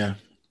 seconds, yeah.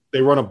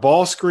 They run a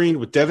ball screen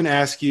with Devin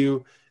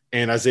Askew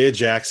and Isaiah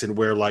Jackson,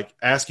 where like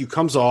Askew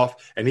comes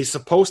off and he's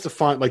supposed to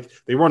find, like,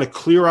 they run a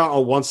clear out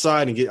on one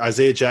side and get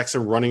Isaiah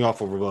Jackson running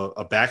off of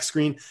a back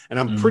screen. And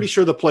I'm pretty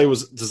sure the play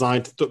was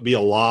designed to be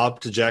a lob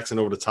to Jackson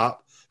over the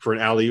top for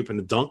an alley-oop and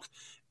a dunk.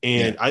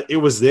 And it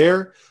was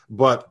there,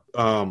 but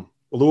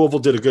Louisville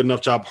did a good enough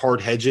job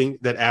hard hedging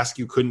that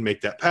Askew couldn't make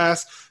that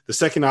pass. The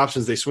second option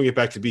is they swing it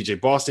back to B.J.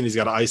 Boston. He's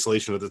got an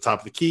isolation at the top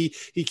of the key.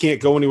 He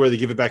can't go anywhere. They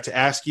give it back to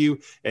Askew,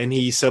 and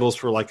he settles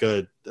for like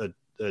a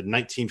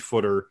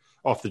 19-footer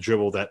off the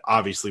dribble that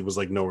obviously was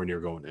like nowhere near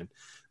going in.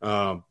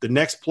 The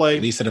next play.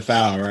 Lisa the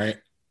foul, right?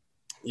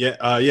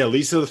 Yeah,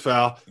 Lisa the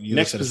foul.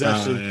 Next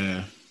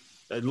possession.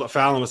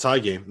 Foul in a tie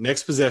game.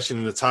 Next possession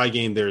in the tie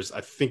game, there's, I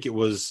think it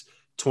was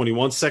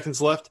 21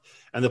 seconds left.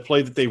 And the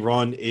play that they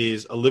run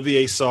is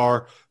Olivier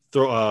Sarr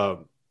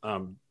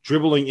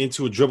dribbling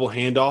into a dribble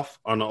handoff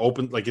on an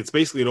open, like it's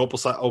basically an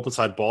open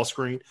side ball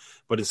screen,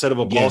 but instead of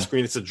a ball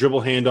screen, it's a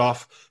dribble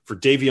handoff for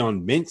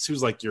Davion Mintz,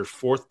 who's like your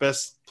 4th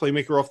best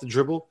playmaker off the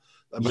dribble,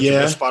 your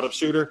best spot up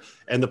shooter.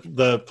 And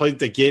the play that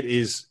they get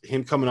is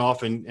him coming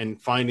off and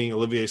finding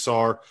Olivier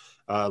Sarr,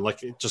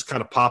 like just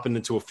kind of popping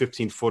into a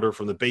 15-footer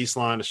from the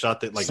baseline, a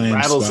shot that like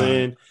rattles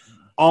in,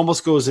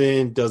 almost goes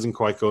in, doesn't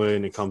quite go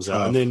in, and comes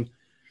out. And then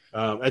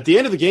at the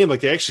end of the game,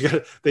 like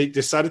they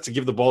decided to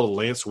give the ball to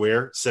Lance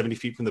Ware 70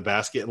 feet from the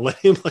basket and let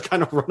him like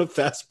kind of run a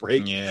fast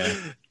break. Yeah.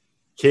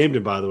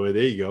 Camden, by the way,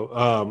 there you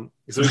go.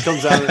 So he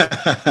comes out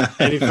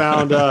and he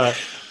found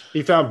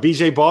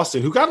BJ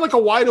Boston, who got like a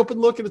wide open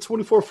look at a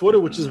 24-footer,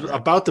 which is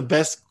about the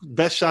best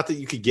shot that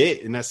you could get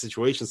in that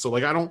situation. So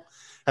like, I don't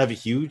have a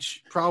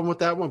huge problem with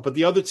that one, but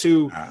the other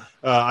two,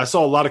 I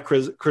saw a lot of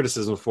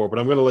criticism for, but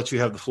I'm going to let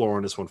you have the floor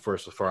on this one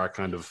first before I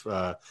kind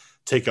of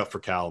take up for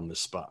Cal in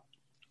this spot.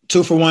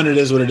 2-for-1, it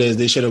is what it is.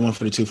 They should have went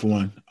for the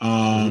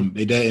 2-for-1.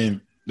 They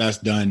didn't. That's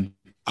done.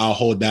 I'll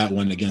hold that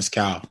one against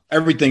Cal.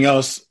 Everything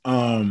else,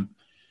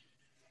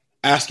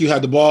 Askew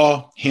had the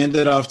ball,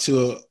 handed off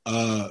to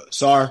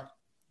Sarr.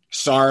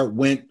 Sarr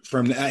went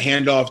from that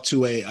handoff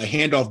to a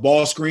handoff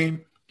ball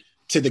screen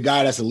to the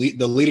guy that's the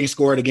leading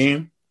scorer of the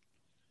game.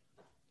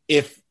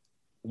 If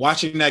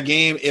watching that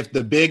game, if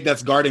the big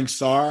that's guarding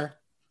Sarr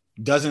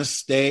doesn't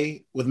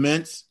stay with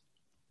Mintz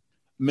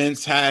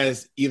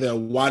has either a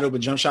wide open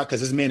jump shot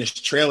because this man is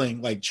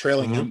trailing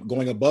him,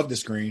 going above the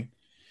screen.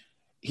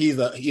 He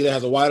either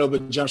has a wide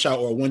open jump shot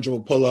or a one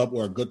dribble pull up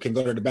or can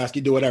go to the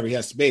basket, do whatever. He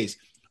has space,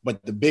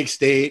 but the big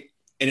stayed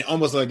and it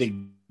almost like they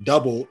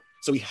doubled.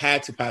 So he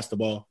had to pass the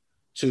ball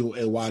to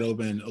a wide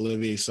open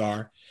Olivier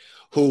Sarr,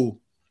 who,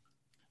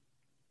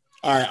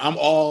 all right,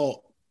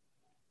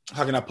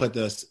 how can I put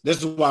this? This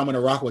is why I'm going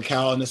to rock with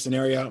Cal in this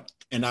scenario.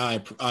 And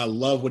I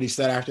love what he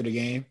said after the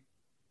game.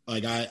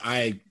 Like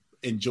I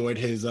enjoyed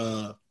his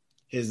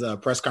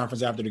press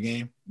conference after the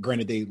game.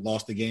 Granted, they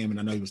lost the game, and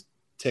I know he was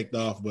ticked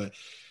off, but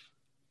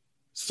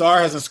Sarr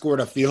hasn't scored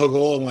a field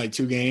goal in like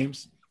 2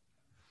 games.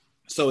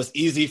 So it's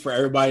easy for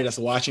everybody that's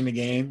watching the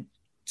game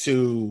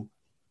to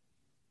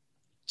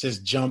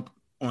just jump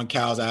on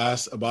Cal's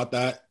ass about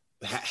that.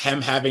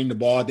 Him having the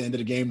ball at the end of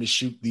the game to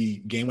shoot the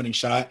game-winning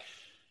shot.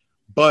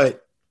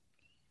 But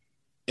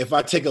if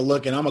I take a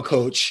look and I'm a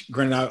coach,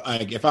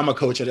 granted, if I'm a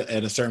coach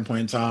at a certain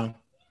point in time,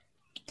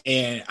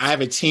 and I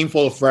have a team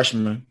full of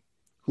freshmen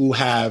who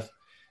have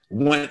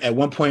at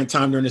one point in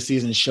time during the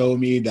season showed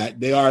me that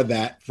they are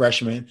that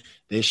freshmen.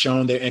 They've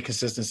shown their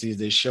inconsistencies.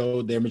 They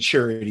showed their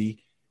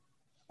maturity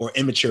or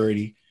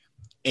immaturity.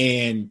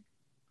 And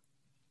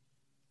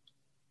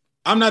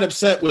I'm not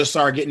upset with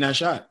Sarr getting that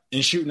shot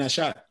and shooting that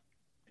shot.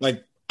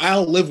 Like,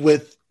 I'll live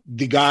with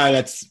the guy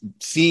that's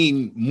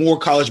seen more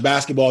college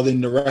basketball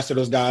than the rest of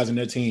those guys in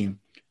their team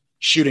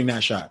shooting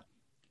that shot.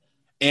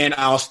 And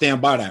I'll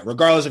stand by that,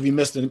 regardless if he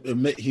missed it or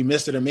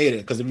made it.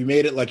 Because if he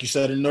made it, like you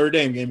said in the Notre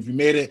Dame game, if he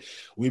made it,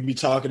 we'd be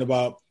talking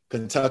about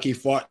Kentucky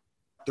fought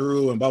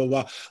through and blah, blah,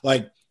 blah.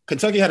 Like,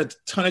 Kentucky had a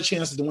ton of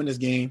chances to win this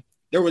game.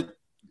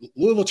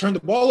 Louisville turned the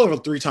ball over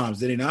 3 times,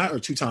 did they not? Or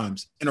 2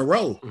 times in a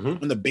row.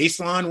 On the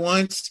baseline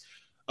once.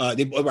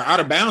 They were out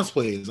of bounds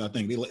plays, I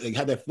think. They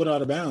had that foot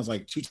out of bounds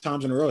like 2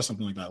 times in a row or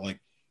something like that. Like,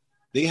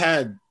 they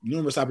had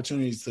numerous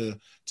opportunities to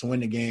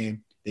win the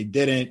game. They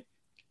didn't.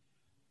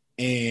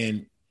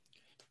 And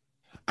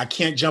I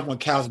can't jump on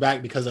Cal's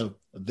back because of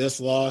this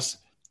loss.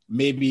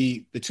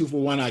 Maybe the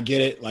 2-for-1, I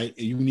get it. Like,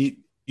 you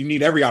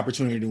need every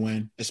opportunity to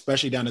win,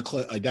 especially down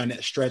that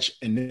stretch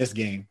in this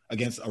game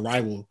against a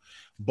rival.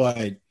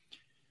 But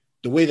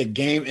the way the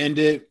game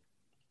ended,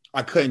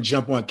 I couldn't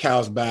jump on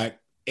Cal's back.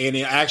 And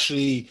it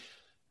actually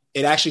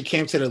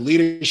came to the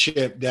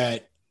leadership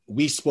that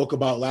we spoke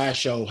about last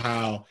show,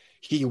 how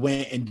he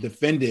went and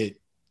defended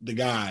the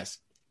guys.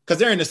 Because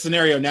they're in a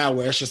scenario now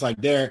where it's just like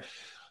they're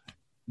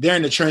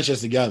in the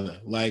trenches together.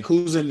 Like,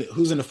 who's in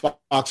the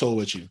foxhole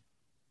with you?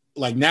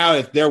 Like, now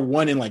if they're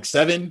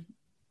 1-7,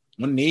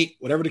 1-8,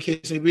 whatever the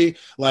case may be,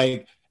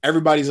 like,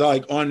 everybody's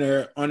like on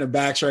their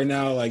backs right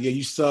now. Like, yeah,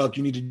 you suck.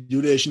 You need to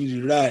do this. You need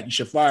to do that. You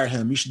should fire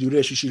him. You should do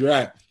this. You should do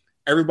that.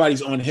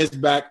 Everybody's on his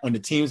back, on the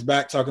team's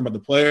back, talking about the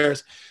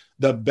players.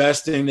 The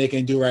best thing they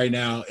can do right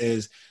now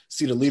is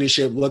see the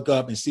leadership look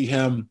up and see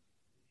him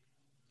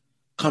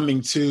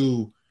coming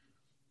to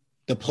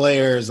the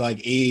players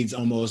like aides,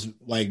 almost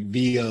like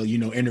via,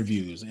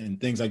 interviews and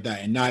things like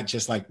that, and not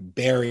just like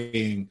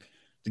burying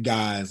the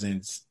guys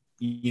and,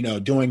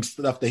 doing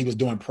stuff that he was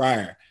doing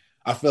prior.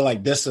 I feel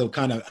like this will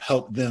kind of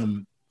help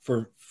them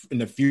in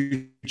the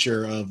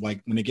future of,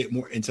 like, when they get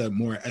more into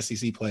more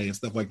SEC play and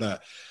stuff like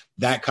that.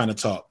 That kind of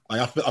talk.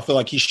 Like, I feel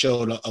like he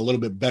showed a little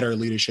bit better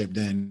leadership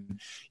than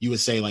you would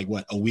say, like,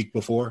 a week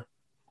before.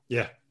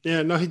 Yeah.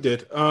 No, he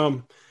did.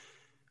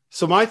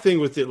 So my thing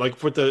with it,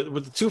 like, with the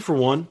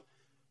 2-for-1,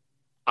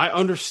 I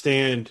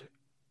understand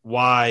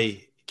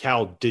why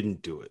Cal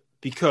didn't do it,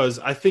 because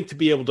I think to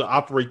be able to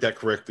operate that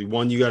correctly,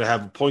 one, you got to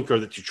have a point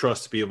guard that you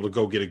trust to be able to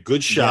go get a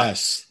good shot.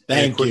 Yes,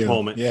 in a quick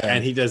moment. Yeah.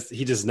 And he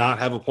does not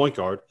have a point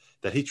guard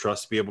that he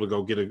trusts to be able to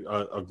go get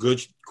a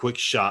good quick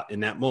shot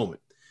in that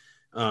moment.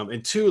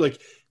 And 2, like,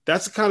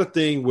 that's the kind of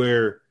thing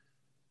where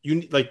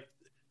you, like,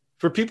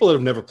 for people that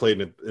have never played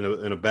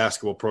in a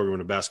basketball program,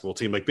 in a basketball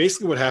team, like,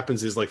 basically what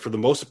happens is, like, for the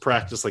most of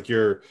practice, like,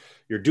 you're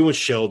doing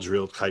shell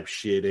drill type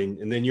shit,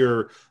 and then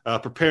you're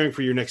preparing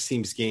for your next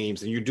team's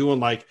games, and you're doing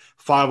like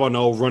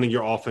 5-on-0, running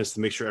your offense to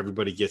make sure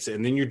everybody gets it,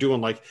 and then you're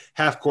doing like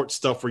half court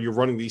stuff where you're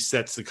running these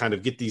sets to kind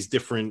of get these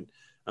different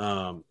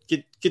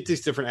get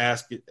these different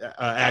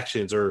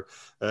actions, or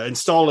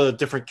install a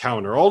different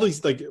counter, all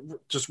these, like,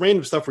 just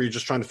random stuff where you're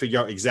just trying to figure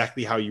out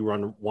exactly how you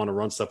want to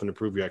run stuff and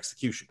improve your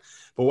execution.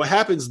 But what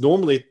happens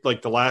normally,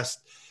 like, the last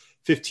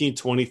 15,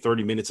 20,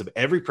 30 minutes of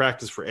every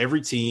practice for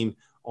every team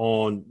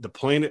on the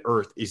planet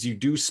Earth is you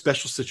do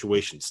special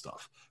situation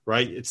stuff,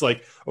 right? It's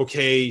like,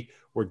 okay,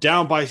 we're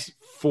down by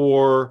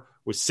 4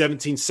 with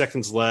 17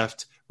 seconds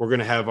left. We're going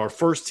to have our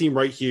first team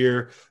right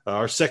here.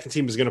 Our second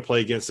team is going to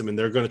play against them, and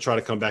they're going to try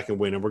to come back and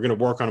win. And we're going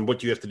to work on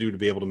what you have to do to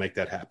be able to make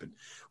that happen.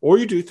 Or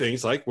you do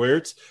things like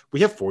where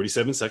we have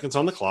 47 seconds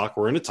on the clock.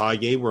 We're in a tie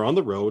game. We're on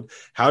the road.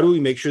 How do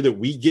we make sure that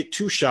we get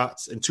 2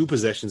 shots and 2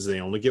 possessions and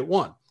they only get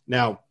 1?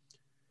 Now,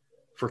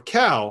 for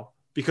Cal,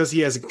 because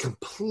he has a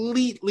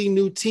completely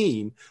new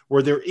team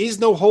where there is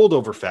no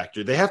holdover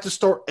factor, they have to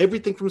start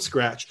everything from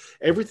scratch.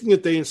 Everything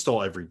that they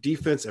install, every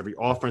defense, every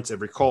offense,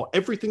 every call,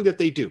 everything that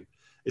they do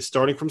is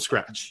starting from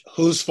scratch.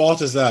 Whose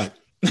fault is that?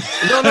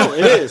 No,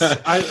 it is.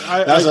 That's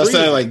what I'm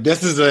saying. Like,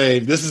 this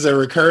is a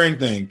recurring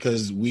thing,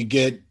 because we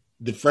get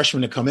the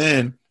freshmen to come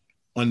in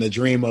on the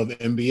dream of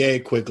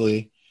NBA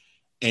quickly,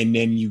 and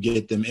then you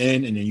get them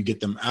in, and then you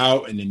get them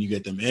out, and then you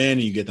get them in,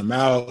 and you get them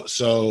out.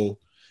 So,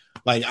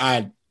 like,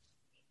 I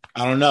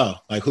don't know.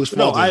 Like, whose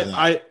fault is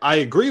that? I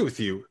agree with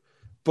you,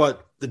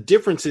 but the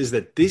difference is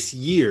that this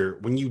year,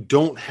 when you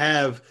don't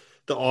have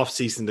the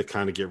offseason to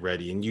kind of get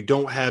ready, and you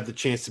don't have the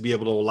chance to be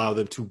able to allow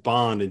them to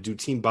bond and do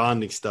team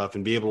bonding stuff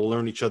and be able to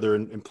learn each other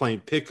and playing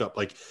pickup,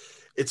 like,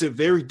 it's a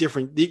very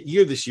different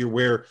year this year,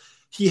 where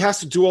he has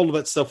to do all of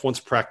that stuff once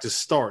practice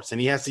starts, and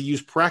he has to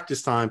use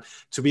practice time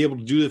to be able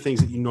to do the things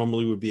that you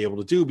normally would be able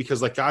to do,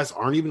 because, like, guys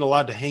aren't even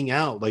allowed to hang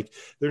out. Like,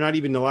 they're not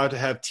even allowed to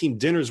have team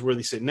dinners where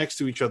they sit next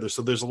to each other.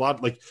 So there's a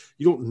lot, like,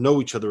 you don't know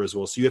each other as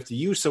well. So you have to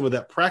use some of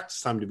that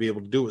practice time to be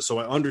able to do it. So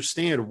I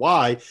understand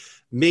why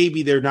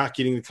maybe they're not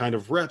getting the kind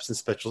of reps in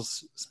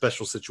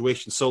special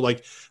situations. So,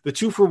 like, the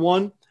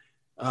 2-for-1,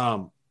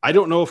 I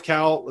don't know if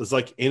Cal is,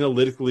 like,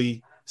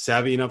 analytically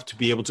savvy enough to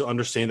be able to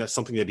understand that's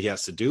something that he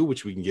has to do,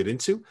 which we can get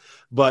into.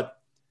 But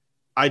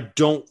I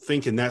don't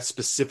think in that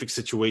specific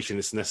situation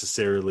it's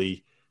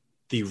necessarily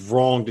the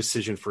wrong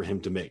decision for him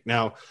to make.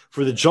 Now,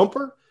 for the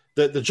jumper,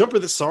 the jumper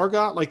that Sarr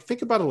got, like,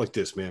 think about it like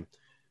this, man.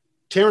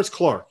 Terrence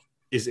Clark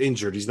is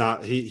injured. He's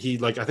not, he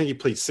like, I think he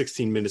played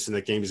 16 minutes in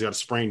that game. He's got a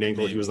sprained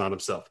ankle. He was not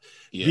himself.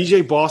 Yeah.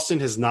 BJ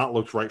Boston has not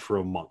looked right for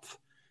a month.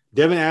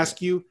 Devin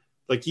Askew,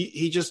 like,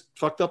 he just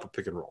fucked up a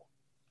pick and roll.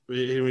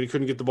 when he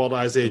couldn't get the ball to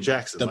Isaiah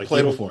Jackson. The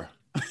play before.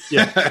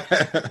 Yeah.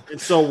 And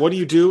so what do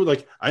you do?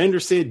 Like, I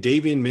understand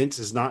Davian Mintz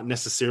is not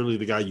necessarily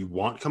the guy you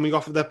want coming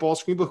off of that ball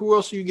screen, but who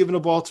else are you giving a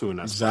ball to in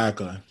that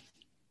Exactly. spot?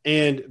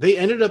 And they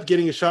ended up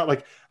getting a shot.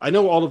 Like, I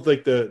know all of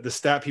like the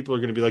stat people are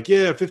going to be like,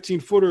 yeah,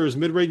 15-footers,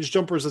 mid-range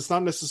jumpers. That's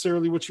not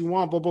necessarily what you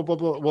want. Blah, blah, blah,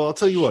 blah. Well, I'll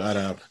tell you what, Shut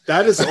up.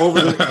 that is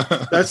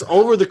that's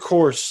over the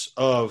course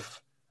of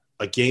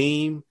a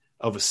game,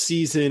 of a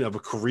season, of a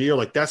career.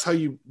 Like, that's how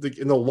in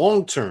the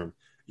long term,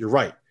 you're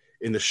right.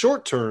 In the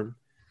short term,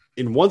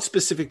 in one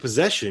specific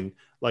possession,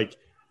 like,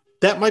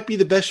 that might be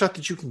the best shot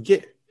that you can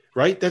get,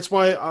 right? That's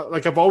why,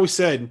 like I've always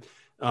said,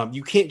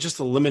 you can't just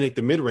eliminate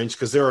the mid-range,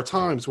 because there are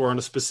times where on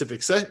a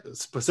specific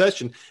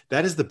possession,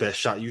 that is the best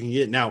shot you can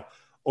get. Now,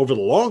 over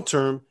the long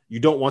term, you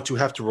don't want to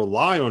have to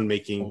rely on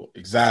making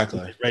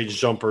mid-range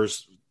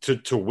jumpers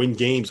to win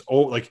games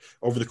over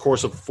the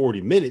course of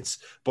 40 minutes.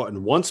 But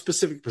in one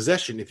specific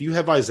possession, if you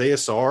have Olivier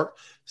Sarr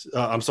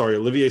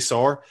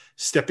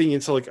stepping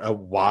into like a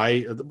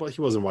wide, well, he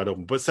wasn't wide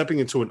open, but stepping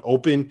into an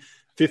open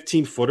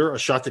 15-footer, a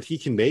shot that he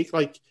can make,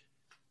 like,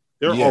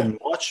 there are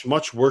much,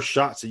 much worse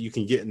shots that you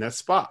can get in that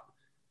spot.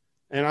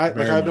 And I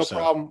have no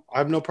problem. I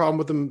have no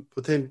problem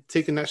with him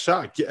taking that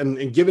shot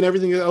and given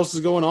everything else is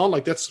going on.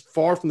 Like, that's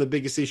far from the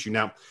biggest issue.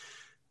 Now,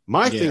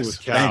 my thing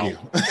with Cal,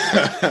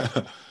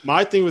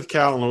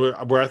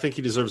 and where I think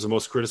he deserves the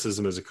most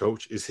criticism as a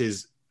coach, is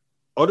his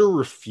utter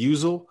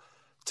refusal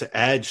to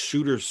add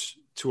shooters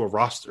to a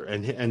roster,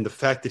 and the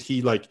fact that he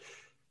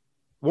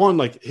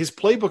his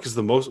playbook is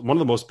one of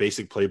the most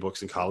basic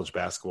playbooks in college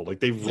basketball. Like,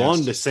 they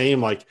run the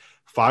same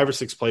 5 or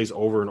 6 plays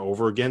over and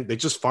over again. They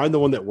just find the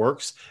one that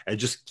works and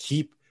just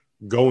keep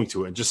going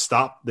to it and just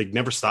stop. They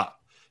never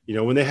stop. You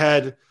know, when they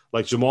had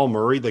like Jamal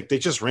Murray, like, they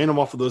just ran him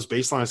off of those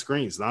baseline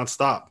screens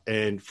nonstop.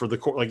 And for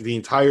the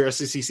entire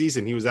SEC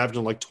season, he was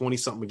averaging like 20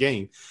 something a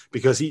game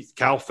because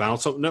Cal found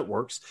something that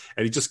works,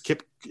 and he just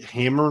kept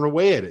hammering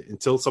away at it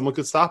until someone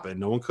could stop it, and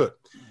no one could.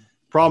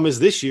 Problem is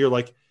this year,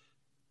 like,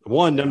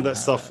 one, none of that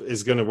stuff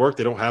is going to work.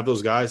 They don't have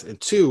those guys.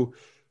 And two,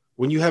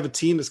 when you have a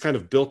team that's kind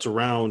of built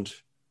around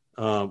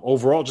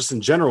overall, just in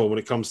general, when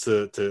it comes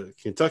to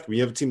Kentucky, when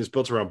you have a team that's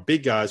built around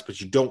big guys, but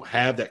you don't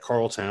have that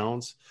Karl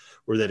Towns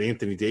or that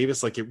Anthony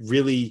Davis, like, it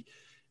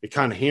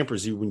kind of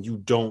hampers you when you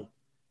don't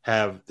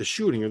have the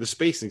shooting or the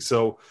spacing.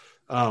 So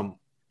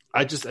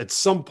I just, at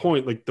some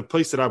point, like, the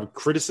place that I would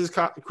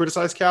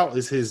criticize Cal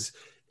is his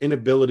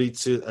inability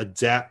to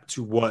adapt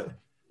to what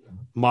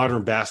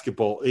modern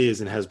basketball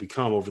is and has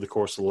become over the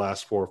course of the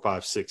last 4 or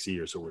 5, 6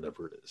 years or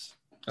whatever it is.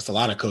 That's a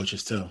lot of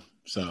coaches too.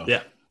 So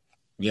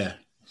yeah.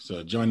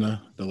 So join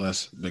the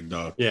list, big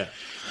dog. Yeah.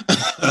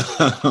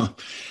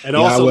 And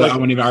also, I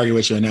wouldn't even argue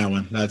with you on that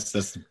one.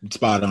 That's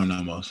spot on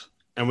almost.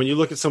 And when you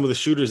look at some of the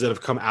shooters that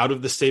have come out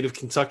of the state of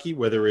Kentucky,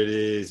 whether it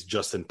is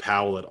Justin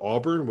Powell at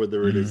Auburn,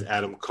 whether it is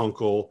Adam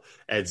Kunkel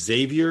at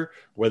Xavier,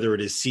 whether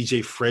it is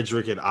CJ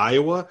Frederick at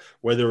Iowa,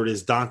 whether it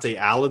is Dante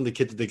Allen, the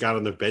kid that they got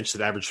on their bench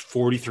that averaged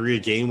 43 a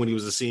game when he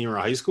was a senior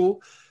in high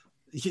school,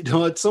 you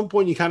know, at some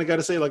point you kind of got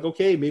to say, like,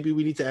 okay, maybe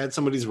we need to add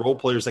some of these role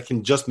players that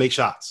can just make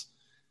shots.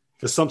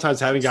 Because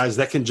sometimes having guys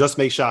that can just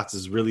make shots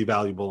is really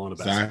valuable on a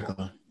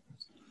basketball.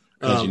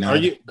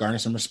 Exactly. Garner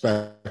some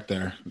respect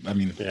there. I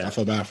mean, I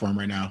feel bad for him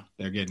right now.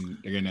 They're getting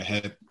a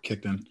head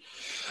kicked in.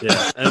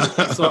 Yeah, and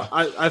so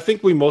I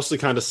think we mostly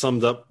kind of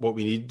summed up what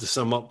we needed to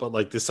sum up. But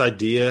like this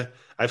idea,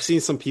 I've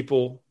seen some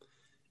people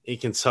in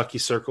Kentucky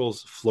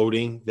circles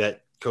floating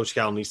that Coach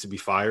Cal needs to be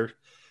fired.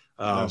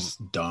 That's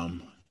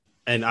dumb.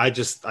 And I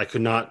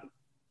could not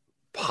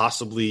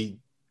possibly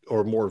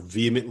or more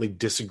vehemently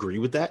disagree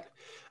with that.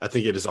 I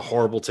think it is a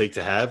horrible take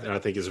to have, and I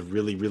think it's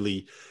really,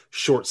 really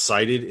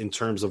short-sighted in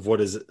terms of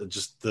what is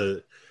just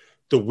the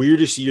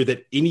weirdest year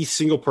that any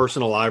single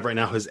person alive right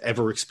now has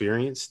ever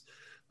experienced.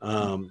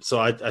 So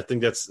I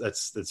think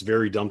that's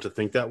very dumb to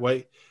think that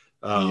way.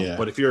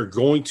 But if you're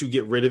going to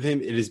get rid of him,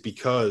 it is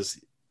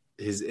because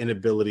his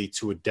inability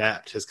to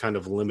adapt has kind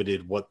of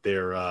limited what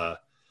their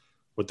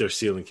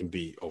ceiling can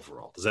be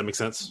overall. Does that make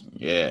sense?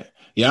 Yeah,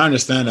 I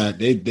understand that.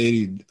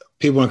 They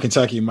people in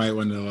Kentucky might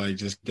want to like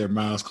just their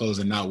mouths closed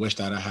and not wish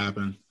that had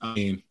happened. I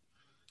mean,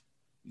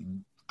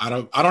 I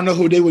don't know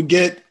who they would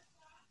get,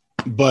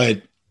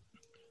 but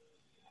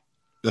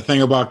the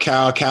thing about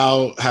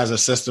Cal has a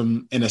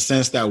system in a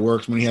sense that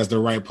works when he has the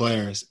right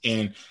players,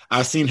 and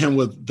I've seen him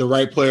with the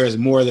right players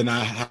more than I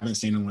haven't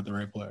seen him with the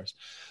right players.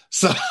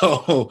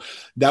 So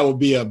that would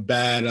be a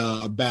bad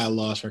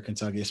loss for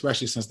Kentucky,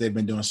 especially since they've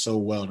been doing so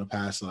well the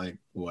past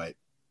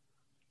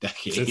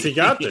decade. Since he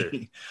got there.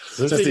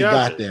 Since he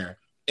got there.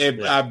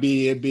 That'd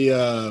be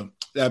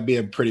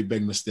a pretty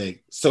big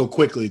mistake so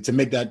quickly to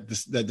make that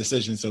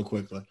decision so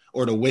quickly,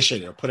 or to wish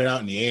it or put it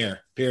out in the air,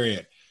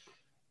 period.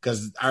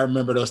 Because I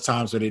remember those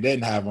times where they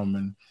didn't have them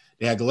and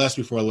they had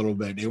Gillespie for a little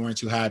bit. They weren't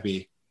too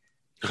happy.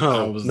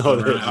 I was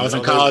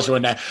in college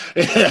when that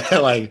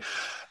like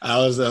I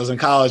was in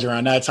college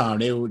around that time.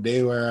 They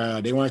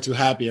weren't too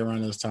happy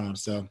around those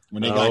times. So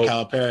when they got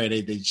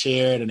Calipari, they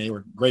cheered and they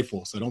were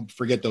grateful. So don't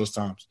forget those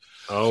times.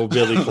 Oh,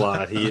 Billy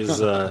Clyde. He is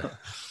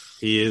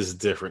He is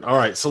different. All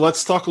right, so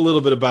let's talk a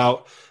little bit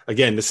about,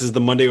 again, this is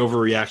the Monday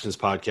Overreactions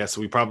podcast, so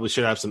we probably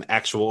should have some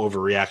actual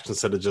overreactions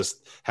instead of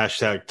just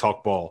hashtag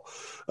talk ball.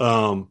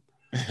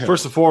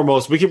 First and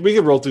foremost, we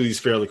can roll through these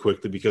fairly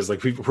quickly because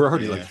like we're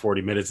already like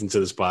 40 minutes into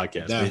this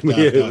podcast.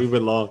 We've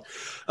been long.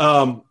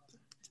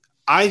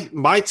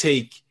 My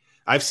take,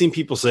 I've seen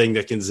people saying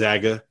that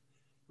Gonzaga,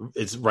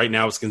 it's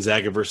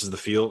Gonzaga versus the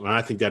field, and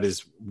I think that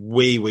is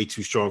way, way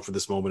too strong for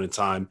this moment in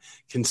time,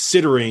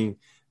 considering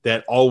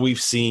that all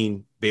we've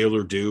seen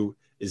Baylor do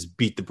is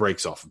beat the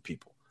brakes off of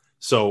people.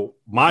 So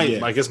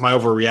I guess my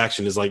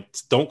overreaction is like,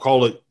 don't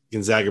call it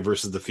Gonzaga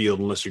versus the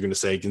field unless you're going to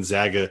say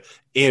Gonzaga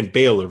and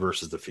Baylor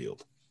versus the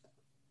field.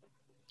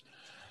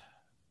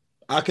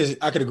 I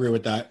could agree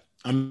with that.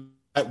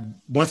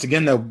 Once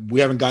again, though, we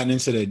haven't gotten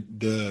into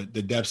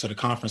the depths of the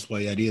conference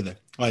play yet either.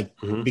 Like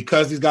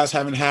because these guys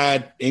haven't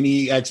had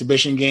any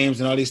exhibition games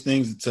and all these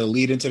things to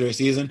lead into their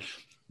season,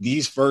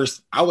 these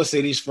first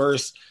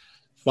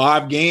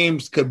 5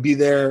 games could be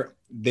their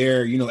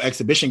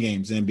exhibition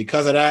games. And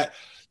because of that,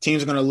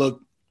 teams are going to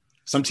look,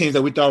 some teams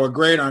that we thought were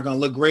great aren't going to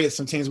look great.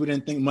 Some teams we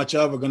didn't think much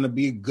of are going to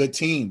be good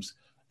teams,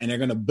 and they're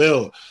going to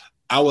build.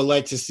 I would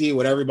like to see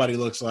what everybody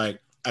looks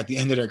like at the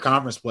end of their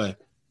conference play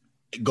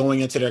going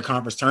into their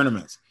conference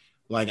tournaments.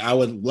 Like, I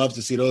would love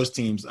to see those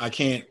teams. I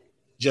can't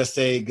just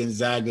say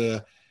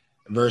Gonzaga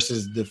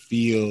versus the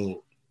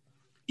field.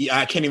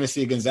 I can't even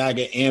see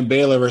Gonzaga and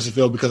Baylor versus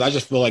field because I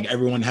just feel like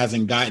everyone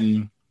hasn't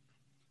gotten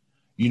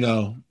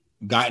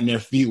their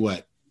feet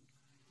wet.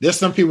 There's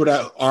some people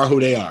that are who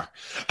they are.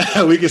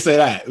 We can say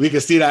that. We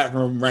can see that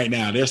from right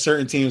now. There's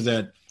certain teams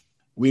that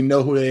we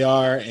know who they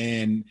are,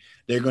 and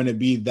they're going to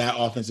be that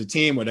offensive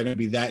team, or they're going to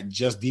be that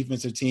just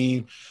defensive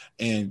team,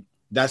 and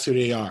that's who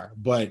they are.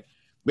 But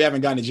we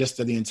haven't gotten just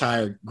to the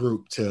entire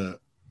group to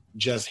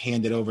just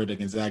hand it over to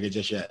Gonzaga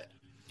just yet.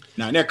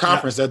 Now, in their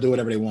conference, they'll do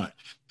whatever they want.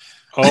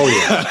 Oh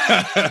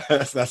yeah,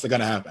 that's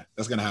going to happen.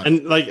 That's going to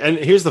happen. And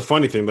here's the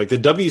funny thing: like the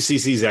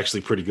WCC is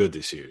actually pretty good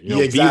this year.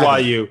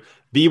 Exactly.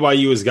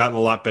 BYU has gotten a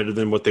lot better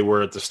than what they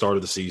were at the start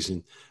of the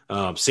season.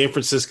 San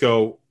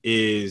Francisco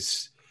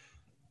is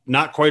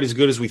not quite as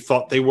good as we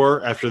thought they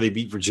were after they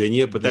beat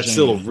Virginia, but that's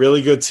still a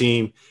really good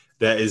team.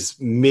 That is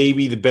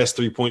maybe the best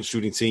 3-point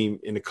shooting team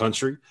in the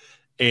country.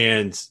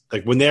 And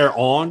like when they're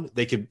on,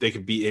 they could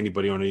beat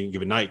anybody on any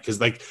given night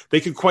because like they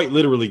could quite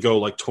literally go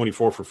like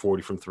 24 for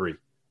 40 from 3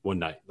 one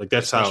night. Like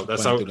that's how good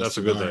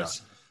they are.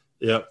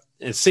 Yeah.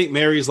 And St.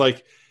 Mary's,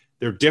 like,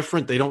 they're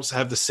different. They don't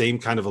have the same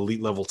kind of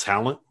elite level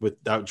talent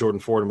without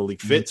Jordan Ford and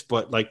Malik Fitz,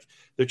 but like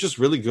they're just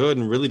really good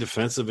and really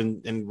defensive.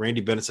 And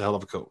Randy Bennett's a hell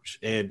of a coach.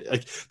 And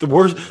like the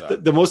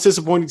most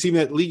disappointing team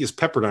in that league is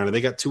Pepperdine, and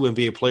they got 2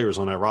 NBA players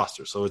on that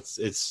roster. So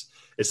it's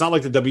not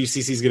like the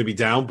WCC is going to be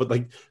down, but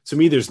like to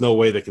me, there's no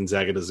way that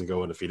Gonzaga doesn't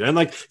go undefeated. And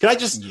like, can I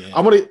just? Yeah.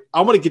 I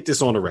want to get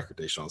this on the record,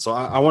 Deshaun. So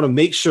I want to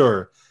make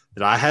sure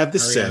that I have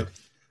this set,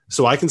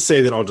 so I can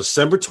say that on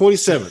December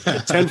 27th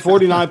at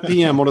 10:49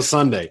 p.m. on a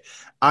Sunday,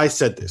 I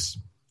said this.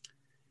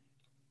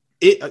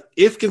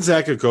 If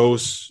Gonzaga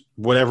goes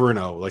whatever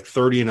 0, like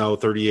 30-0,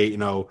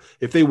 38-0,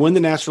 if they win the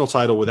national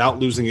title without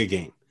losing a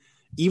game,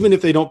 even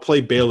if they don't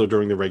play Baylor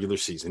during the regular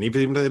season,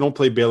 even if they don't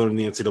play Baylor in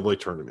the NCAA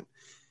tournament,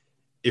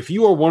 if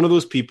you are one of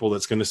those people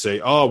that's going to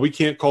say, oh, we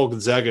can't call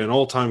Gonzaga an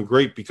all-time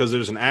great because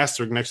there's an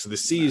asterisk next to the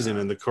season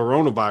and the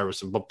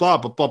coronavirus and blah, blah,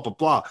 blah, blah, blah,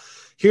 blah.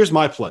 Here's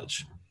my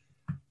pledge.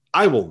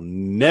 I will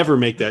never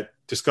make that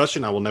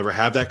discussion. I will never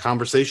have that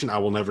conversation. I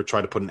will never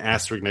try to put an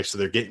asterisk next to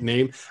their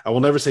name. I will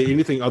never say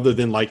anything other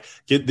than like,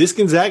 this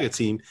Gonzaga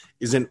team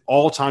is an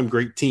all-time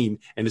great team,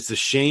 and it's a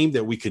shame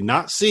that we could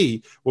not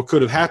see what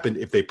could have happened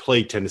if they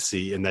played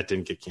Tennessee and that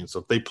didn't get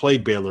canceled. If they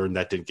played Baylor and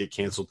that didn't get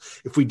canceled.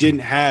 If we didn't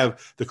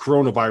have the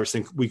coronavirus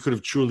thing, we could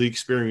have truly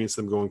experienced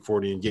them going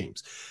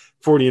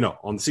 40-0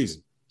 on the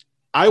season.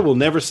 I will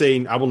never say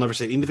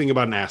anything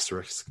about an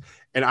asterisk,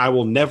 and I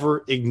will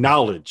never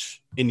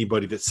acknowledge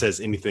anybody that says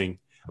anything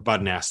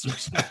about an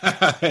asterisk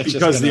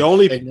because the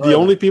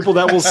only people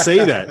that will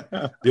say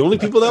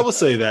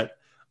that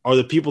are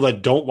the people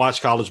that don't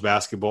watch college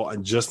basketball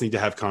and just need to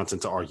have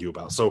content to argue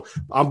about. So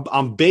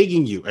I'm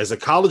begging you as a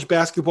college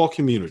basketball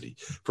community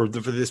for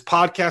this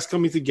podcast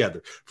coming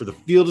together for the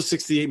Field of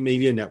 68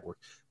 Media Network,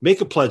 make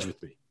a pledge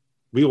with me.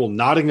 We will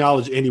not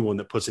acknowledge anyone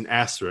that puts an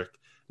asterisk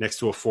next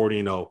to a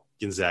 40-0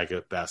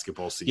 Gonzaga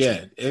basketball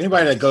season. Yeah,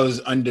 anybody that goes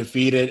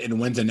undefeated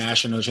and wins a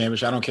national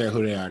championship, I don't care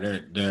who they are,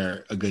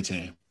 they're a good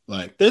team.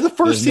 Like, they're the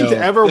first team to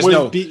ever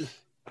win.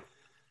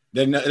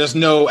 There's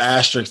no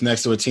asterisk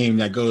next to a team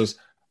that goes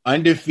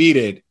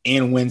undefeated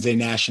and wins a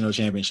national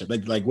championship.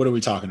 Like what are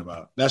we talking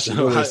about? That's just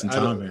wasting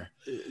time here.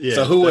 Yeah,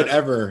 so who would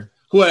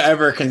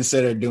ever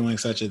consider doing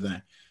such a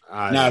thing?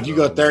 Now, if you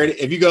go 30,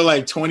 if you go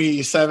like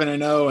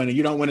 27-0 and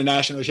you don't win a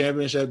national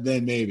championship,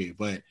 then maybe.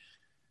 But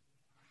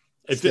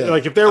if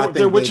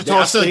they're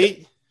Wichita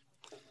State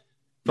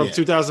from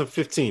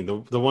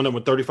 2015, the one that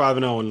went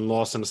 35-0 and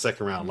lost in the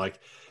second round, like.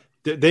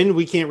 Then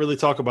we can't really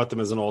talk about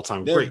them as an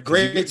all-time great.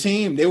 Great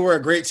team. They were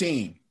a great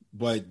team,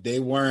 but they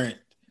weren't.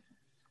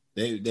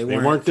 They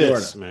weren't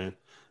this, man.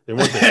 They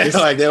weren't this,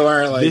 like they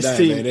weren't like that.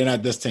 Team, they're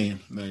not this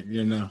team. Like,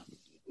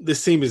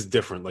 this team is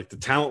different. Like the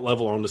talent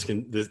level on this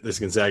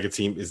Gonzaga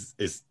team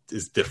is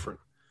different.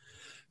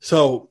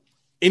 So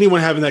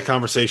anyone having that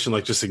conversation,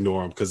 like just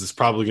ignore them because it's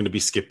probably going to be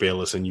Skip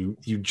Bayless, and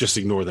you just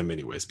ignore them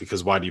anyways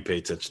because why do you pay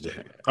attention to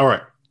him? All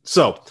right.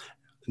 So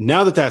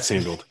now that that's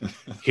handled,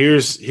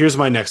 here's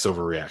my next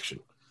overreaction.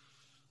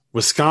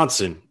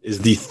 Wisconsin is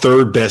the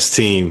third best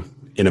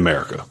team in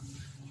America.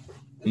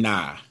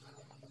 Nah.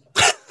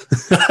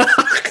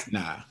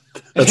 Nah.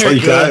 That's all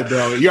you got,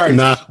 bro. You already,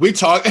 nah. We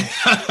talk.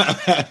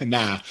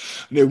 Nah.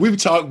 We've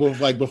talked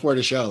before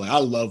the show. Like, I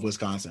love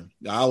Wisconsin.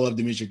 I love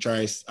Demetrius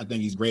Trice. I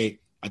think he's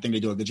great. I think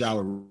they do a good job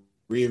with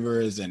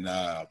Reavers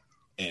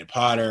and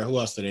Potter. Who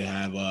else do they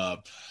have?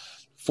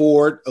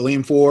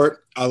 Aleem Ford.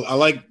 I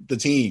like the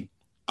team.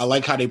 I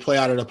like how they play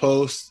out of the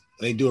post.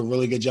 They do a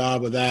really good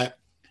job of that.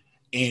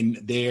 And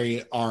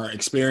they are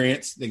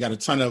experienced. They got a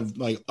ton of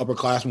like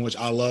upperclassmen, which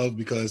I love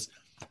because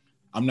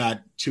I'm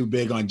not too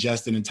big on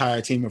just an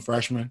entire team of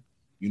freshmen.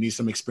 You need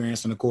some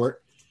experience on the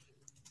court.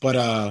 But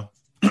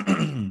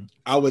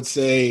I would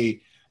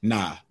say,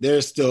 nah,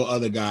 there's still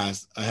other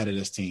guys ahead of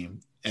this team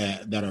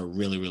that are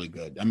really, really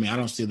good. I mean, I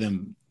don't see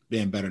them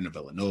being better than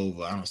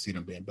Villanova. I don't see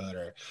them being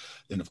better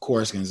than, of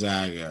course,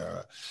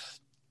 Gonzaga.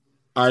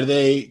 Can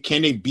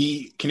they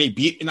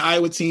beat an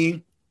Iowa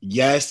team?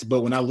 Yes,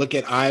 but when I look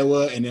at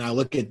Iowa and then I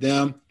look at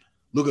them,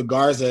 Luka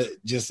Garza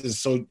just is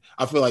so –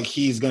 I feel like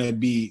he's going to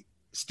be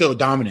still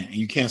dominant, and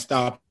you can't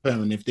stop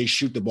him. And if they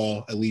shoot the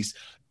ball at least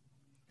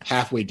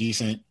halfway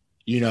decent,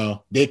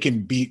 they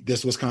can beat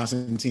this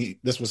Wisconsin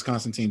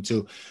team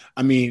too.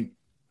 I mean,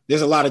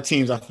 there's a lot of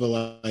teams I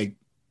feel like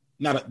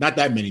not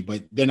that many,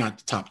 but they're not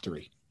the top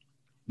three.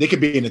 They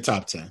could be in the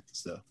top 10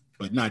 still,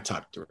 but not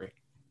top three.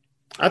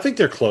 I think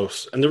they're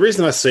close. And the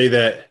reason I say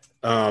that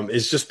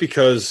is just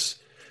because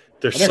 –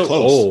 they're so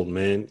close. Old,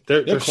 man.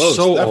 They're close,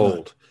 so definitely.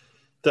 old.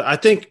 I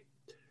think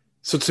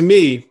so. To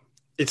me,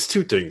 it's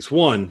two things.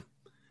 One,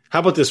 how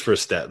about this for a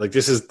stat? Like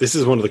this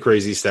is one of the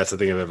craziest stats I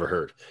think I've ever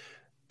heard.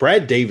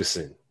 Brad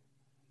Davison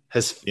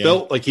has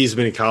felt like he's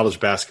been in college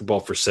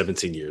basketball for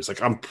 17 years.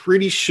 Like I'm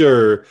pretty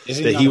sure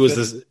that he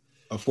was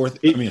a fourth.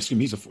 He's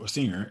a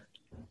senior.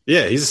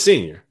 Yeah, he's a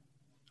senior.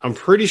 I'm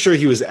pretty sure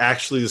he was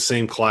actually the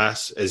same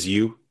class as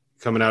you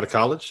coming out of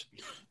college.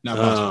 Not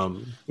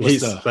much.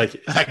 He's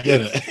like I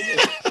get it.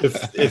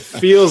 It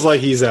feels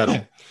like he's at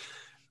him.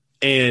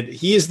 And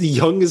he is the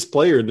youngest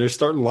player in their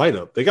starting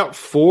lineup. They got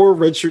 4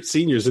 redshirt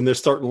seniors in their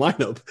starting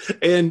lineup.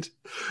 And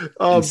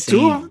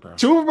two of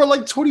them are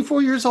like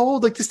 24 years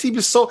old. Like this team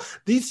is so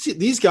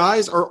these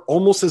guys are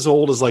almost as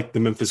old as like the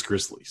Memphis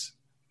Grizzlies.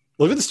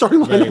 Look at the starting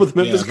lineup with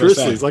the Memphis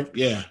Grizzlies. Like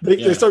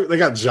they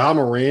got Ja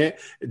Morant.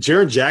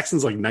 Jaren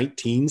Jackson's like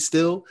 19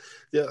 still.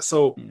 Yeah,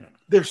 so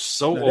they're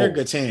so old. They're a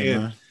good team,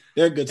 man.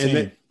 They're a good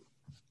team.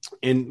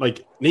 And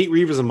like Nate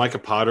Reavers and Micah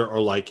Potter are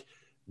like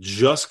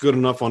just good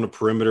enough on the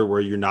perimeter where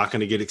you're not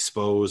going to get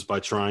exposed by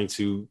trying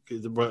to,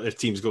 if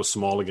teams go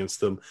small against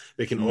them,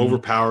 they can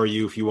overpower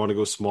you if you want to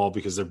go small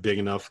because they're big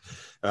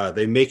enough.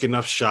 They make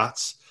enough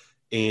shots,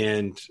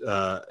 and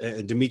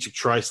Demetrius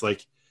Trice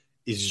like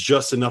is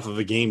just enough of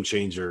a game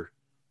changer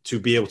to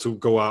be able to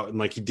go out and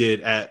like he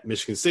did at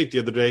Michigan State the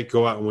other day,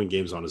 go out and win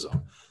games on his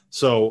own.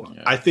 So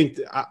I think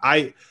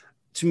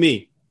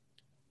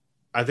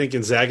I think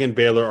Gonzaga and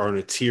Baylor are in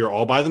a tier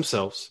all by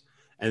themselves.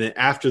 And then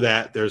after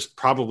that, there's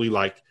probably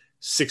like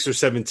 6 or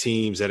 7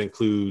 teams that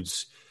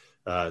includes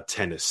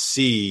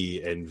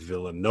Tennessee and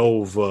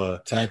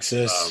Villanova,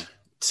 Texas,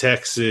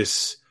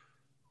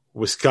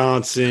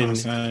 Wisconsin,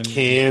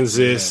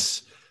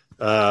 Kansas.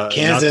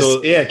 Kansas.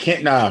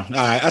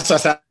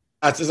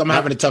 I'm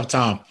having a tough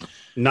time.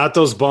 Not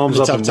those bums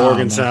up in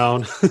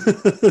Morgantown.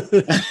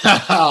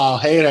 Oh,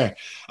 hater.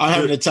 I'm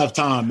having a tough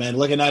time, man.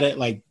 Looking at it,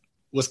 like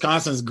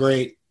Wisconsin's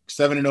great.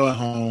 7-0 at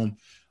home.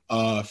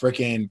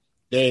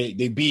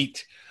 They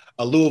beat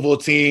a Louisville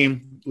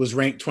team who was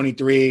ranked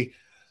 23.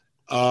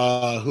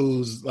 They're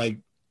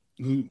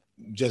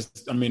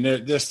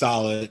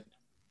solid.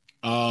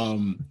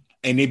 And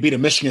they beat a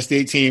Michigan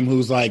State team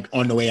who's like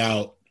on the way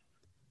out.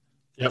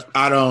 Yep.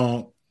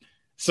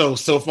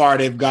 So far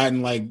they've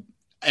gotten like,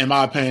 in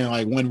my opinion,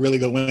 like one really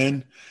good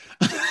win.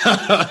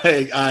 And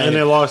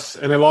they lost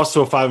to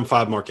a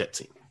 5-5 Marquette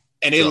team.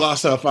 And they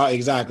lost to a 5,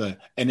 exactly.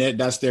 And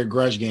that's their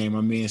grudge game.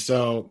 I mean,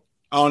 so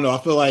I don't know. I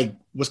feel like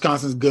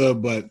Wisconsin's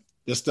good, but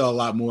there's still a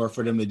lot more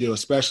for them to do,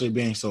 especially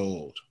being so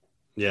old.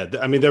 Yeah,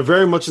 I mean, they're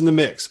very much in the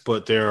mix,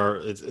 but they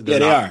are.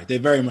 They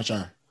very much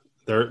are.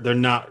 They're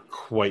not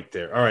quite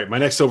there. All right, my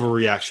next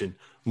overreaction.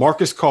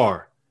 Marcus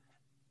Carr,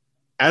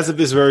 as of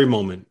this very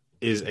moment,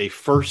 is a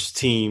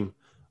first-team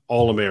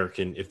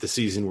All-American if the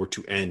season were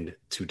to end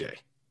today.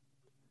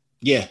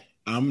 Yeah,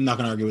 I'm not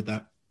going to argue with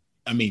that.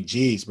 I mean,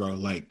 geez, bro.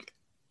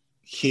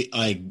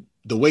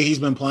 The way he's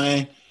been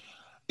playing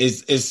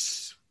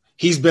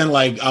he's been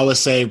like, I would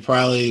say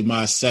probably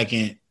my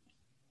second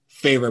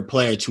favorite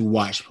player to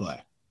watch play.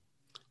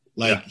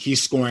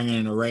 He's scoring in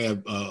an array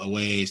of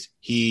ways.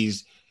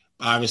 He's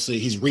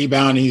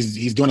rebounding.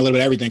 He's doing a little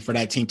bit of everything for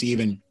that team to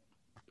even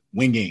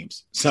win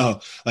games. So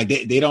like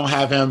they don't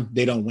have him,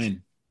 they don't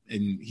win,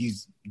 and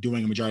he's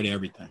doing a majority of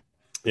everything.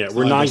 Yeah,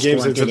 we're 9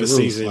 games into the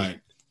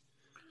season.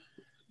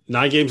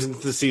 9 games into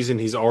the season,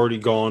 he's already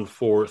gone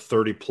for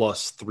 30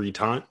 plus 3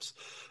 times.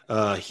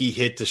 He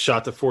hit the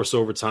shot to force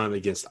overtime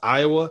against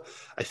Iowa.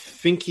 I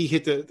think he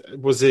hit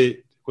was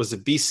it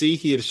BC?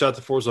 He hit a shot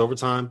to force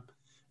overtime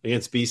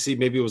against BC.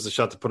 Maybe it was a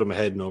shot to put him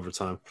ahead in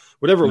overtime.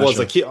 Whatever it was,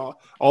 sure. Like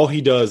all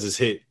he does is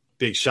hit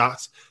big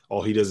shots.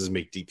 All he does is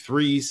make deep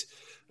threes.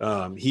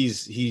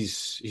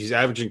 He's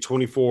averaging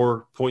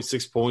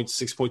 24.6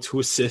 points, 6.2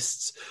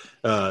 assists,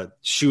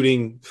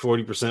 shooting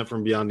 40%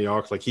 from beyond the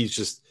arc. Like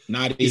he's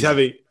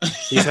having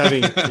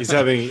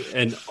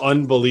an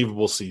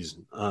unbelievable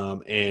season.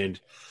 And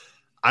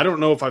I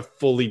don't know if I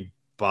fully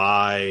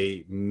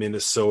buy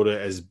Minnesota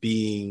as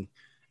being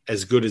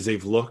as good as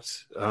they've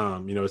looked.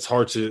 It's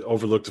hard to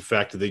overlook the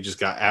fact that they just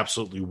got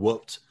absolutely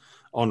whooped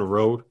on the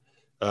road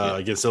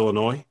against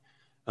Illinois.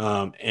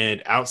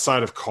 And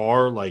outside of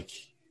Carr, like,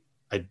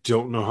 I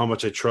don't know how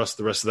much I trust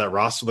the rest of that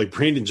roster. Like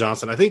Brandon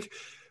Johnson, I think,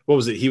 what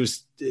was it? He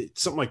was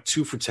something like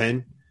 2 for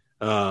 10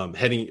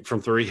 heading from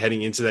 3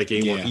 heading into that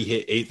game where he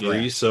hit 8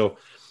 threes. So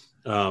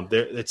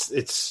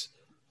it's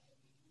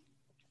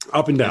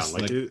up and down.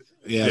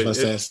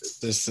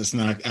 It's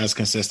not as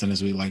consistent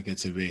as we like it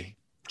to be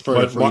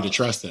for you to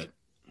trust it.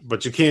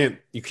 But you can't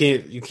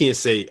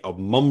say a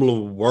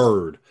mumbling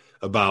word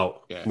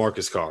about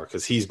Marcus Carr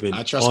because he's been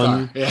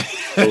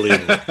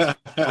unbelievable.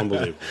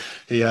 Unbelievable.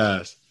 He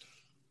has.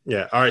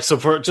 Yeah. All right. So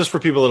for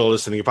people that are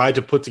listening, if I had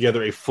to put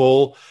together a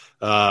full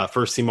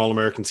first team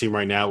All-American team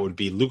right now, it would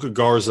be Luka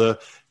Garza,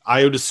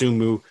 Ayo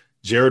Dosunmu,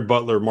 Jared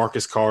Butler,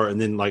 Marcus Carr, and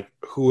then like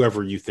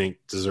whoever you think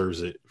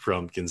deserves it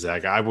from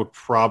Gonzaga. I would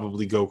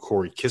probably go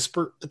Corey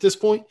Kispert at this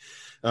point.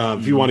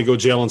 If you want to go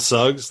Jalen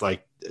Suggs,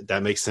 like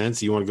that makes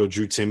sense. You want to go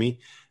Drew Timme,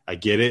 I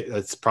get it.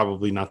 That's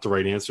probably not the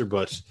right answer,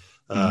 but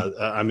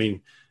I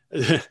mean,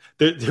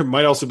 there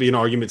might also be an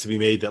argument to be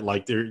made that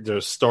like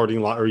they're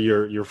starting or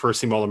your first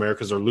team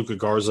All-Americans are Luka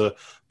Garza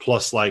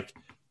plus like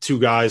 2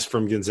 guys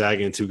from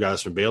Gonzaga and 2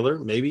 guys from Baylor.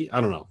 Maybe,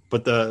 I don't know,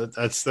 but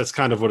that's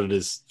kind of what it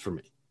is for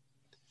me.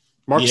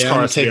 Marcus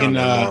Carr is taking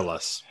more or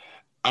less.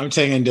 I'm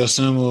taking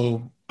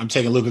Dosunmu. I'm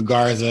taking Luka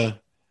Garza.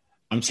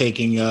 I'm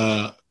taking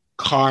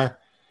Carr,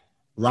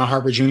 Ron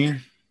Harper Jr.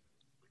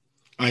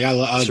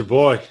 That's your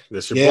boy.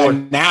 That's your boy.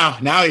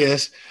 Now he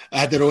is.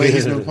 After the way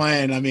he's been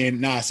playing, I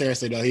mean,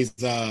 seriously though,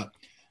 he's a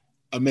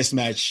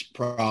mismatch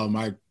problem.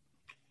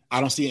 I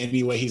don't see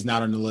any way he's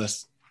not on the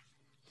list.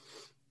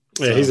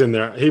 Yeah, he's in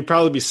there. He'd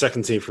probably be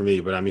second team for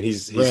me, but I mean,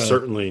 he's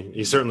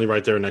certainly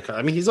right there in that.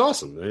 I mean, he's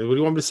awesome. What do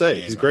you want me to say?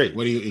 Yeah, he's great.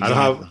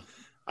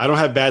 I don't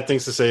have bad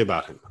things to say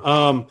about him.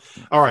 All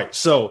right,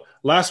 so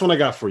last one I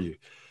got for you.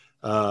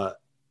 The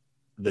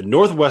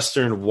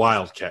Northwestern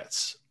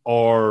Wildcats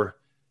are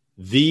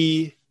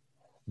the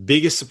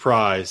biggest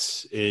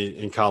surprise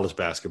in college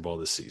basketball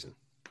this season.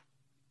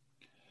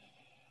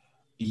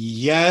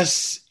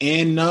 Yes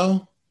and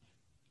no.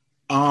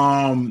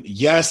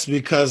 Yes,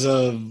 because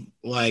of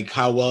like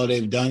how well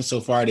they've done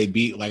so far. They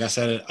beat, like I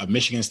said, a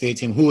Michigan State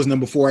team who was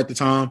number 4 at the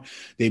time.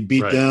 They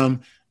beat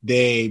them.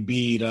 They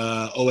beat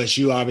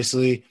OSU,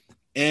 obviously.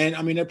 And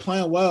I mean, they're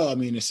playing well. I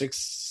mean, they're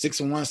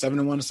 6-1,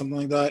 7-1, or something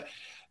like that.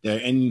 They're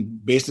in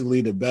basically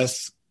the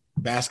best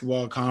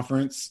basketball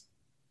conference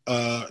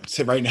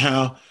to right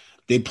now.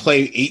 They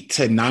play 8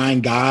 to 9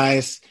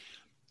 guys.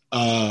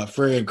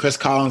 For Chris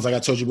Collins, like I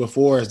told you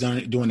before, is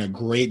doing a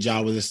great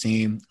job with this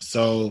team.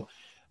 So,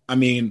 I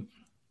mean,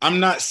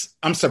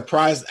 I'm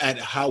surprised at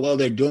how well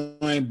they're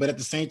doing, but at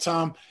the same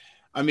time,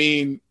 I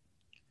mean,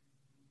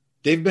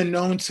 they've been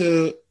known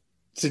to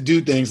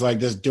do things like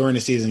this during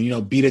the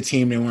season, beat a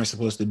team they weren't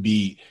supposed to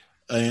beat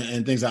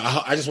and things.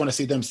 I just want to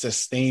see them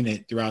sustain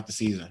it throughout the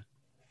season.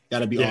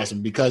 That'd be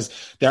awesome because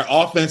their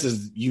offense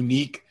is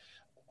unique.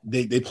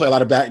 They play a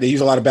lot of they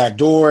use a lot of back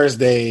doors.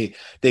 They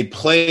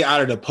play out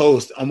of the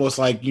post, almost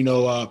like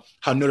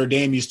how Notre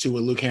Dame used to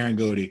with Luke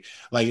Herringody.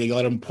 Like they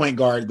let him point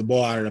guard the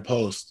ball out of the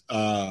post.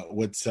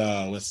 What's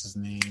his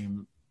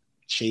name?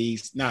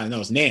 Chase? No,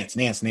 it's Nance.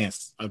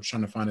 I'm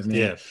trying to find his name.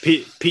 Yeah,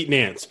 Pete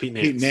Nance. Pete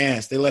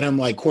Nance. They let him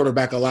like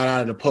quarterback a lot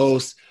out of the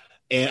post,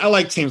 and I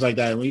like teams like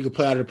that. When you can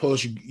play out of the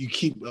post, you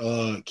keep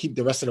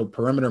the rest of the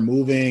perimeter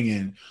moving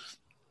and.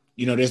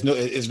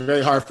 It's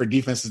very hard for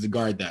defenses to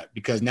guard that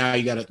because now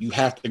you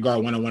have to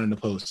guard one-on-one in the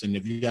post. And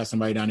if you got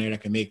somebody down there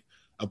that can make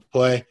a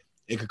play,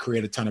 it could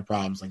create a ton of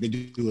problems. Like they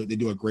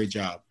do a great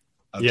job.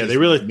 They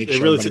really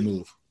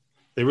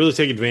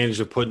take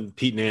advantage of putting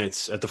Pete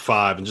Nance at the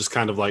 5 and just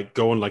kind of like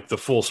going like the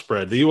full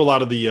spread. They do a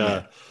lot of they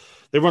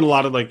run a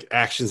lot of like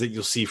actions that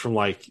you'll see from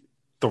like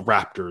the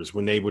Raptors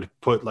when they would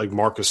put like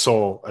Marc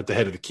Gasol at the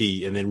head of the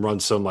key and then run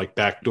some like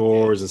back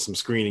doors and some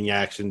screening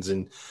actions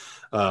and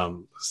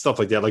stuff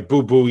like that. Like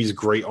Boo Booey's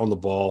great on the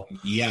ball.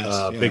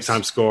 Yes. Big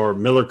time scorer.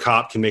 Miller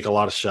Kopp can make a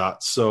lot of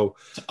shots. So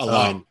a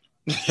lot.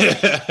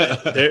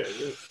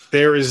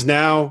 there is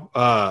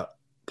now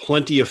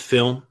plenty of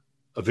film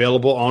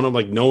available on them.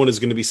 Like no one is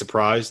going to be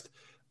surprised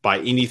by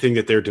anything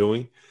that they're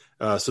doing.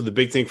 So the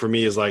big thing for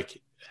me is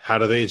like how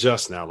do they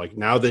adjust now? Like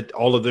now that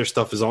all of their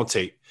stuff is on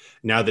tape,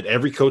 now that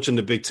every coach in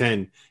the Big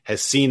Ten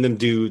has seen them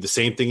do the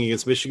same thing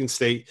against Michigan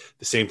State,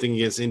 the same thing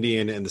against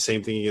Indiana, and the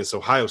same thing against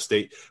Ohio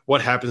State,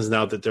 what happens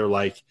now that they're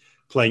like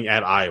playing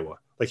at Iowa?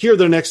 Like here,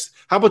 their next.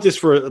 How about this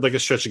for like a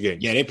stretch of game?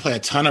 Yeah, they play a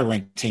ton of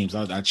ranked teams.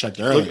 I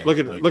checked earlier. Look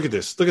at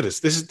this. Look at this.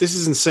 This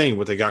is insane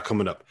what they got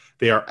coming up.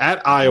 They are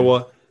at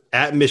Iowa,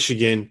 at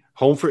Michigan,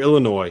 home for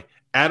Illinois,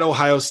 at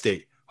Ohio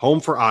State, home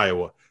for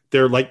Iowa.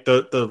 They're like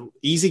the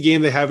easy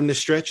game they have in this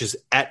stretch is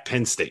at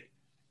Penn State.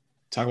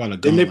 Talk about a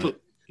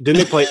gauntlet. Then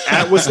they play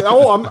at Wisconsin.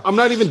 Oh, I'm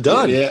not even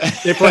done. Yeah.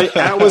 They play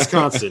at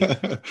Wisconsin.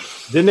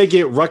 Then they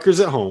get Rutgers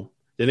at home.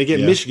 Then they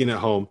get Michigan at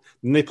home.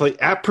 Then they play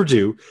at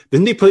Purdue.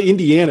 Then they play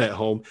Indiana at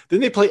home.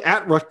 Then they play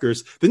at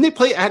Rutgers. Then they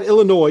play at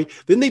Illinois.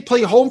 Then they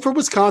play home for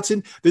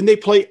Wisconsin. Then they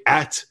play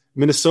at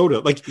Minnesota.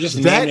 Like you just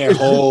name their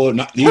whole.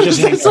 You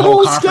just name their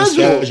whole conference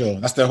schedule.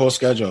 That's their whole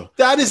schedule.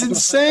 That is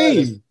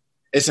insane.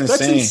 It's insane.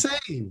 That's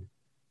insane.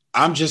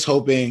 I'm just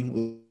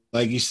hoping,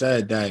 like you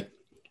said, that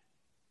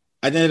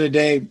at the end of the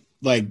day,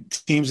 like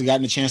teams have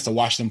gotten a chance to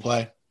watch them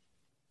play.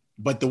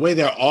 But the way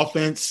their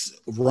offense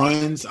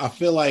runs, I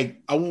feel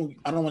like I don't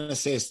want to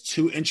say it's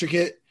too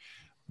intricate,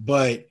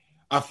 but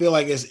I feel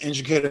like it's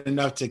intricate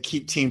enough to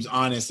keep teams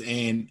honest,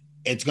 and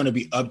it's going to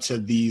be up to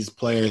these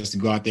players to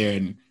go out there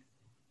and,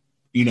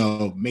 you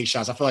know, make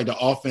shots. I feel like the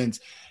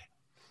offense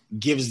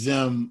gives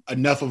them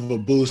enough of a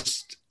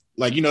boost.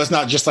 Like, you know, it's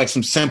not just like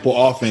some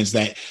simple offense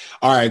that,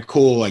 all right,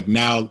 cool. Like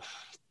now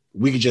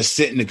we could just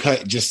sit in the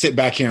cut, just sit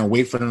back here and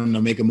wait for them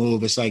to make a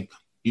move. It's like,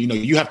 you know,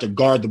 you have to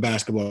guard the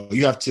basketball.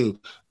 You have to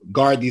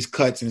guard these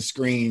cuts and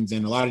screens.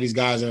 And a lot of these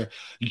guys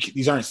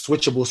these aren't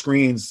switchable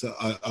screens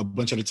a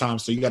bunch of the time.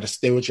 So you got to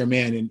stay with your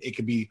man, and you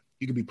could be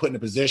put in a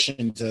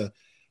position to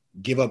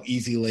give up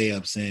easy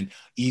layups and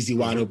easy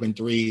wide open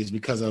threes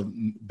because of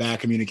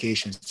bad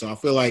communication. So I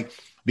feel like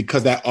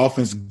because that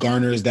offense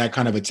garners that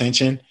kind of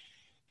attention,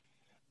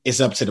 it's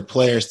up to the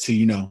players to,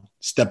 you know,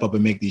 step up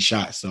and make these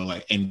shots. So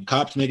like, and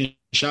Copp's making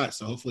shots.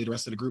 So hopefully the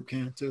rest of the group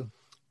can too.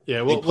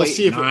 Yeah, we'll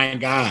see if 9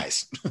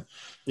 guys.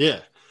 Yeah,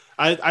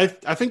 I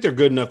think they're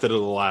good enough that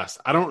it'll last.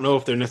 I don't know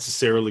if they're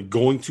necessarily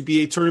going to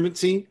be a tournament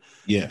team.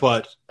 Yeah,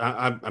 but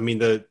I mean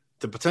the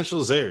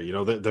potential is there. You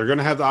know, they're going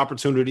to have the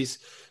opportunities,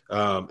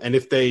 and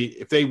if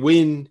they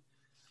win,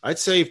 I'd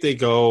say if they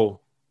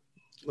go,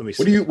 let me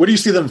see. Where do you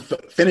see them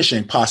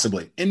finishing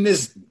possibly in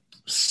this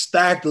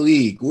stacked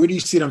league? Where do you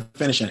see them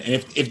finishing?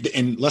 And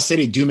if let's say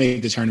they do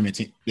make the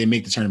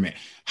tournament,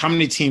 how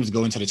many teams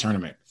go into the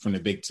tournament from the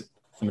Big Ten?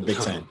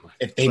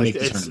 If they make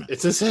the tournament,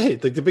 it's insane.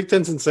 Like the Big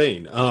Ten's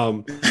insane.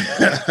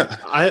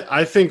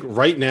 I think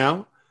right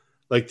now,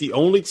 like the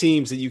only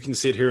teams that you can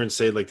sit here and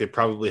say like they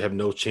probably have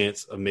no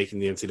chance of making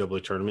the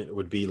NCAA tournament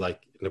would be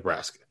like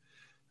Nebraska.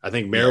 I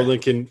think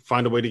Maryland can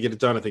find a way to get it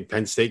done. I think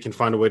Penn State can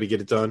find a way to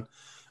get it done.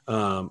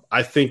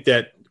 I think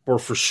that we're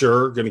for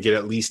sure going to get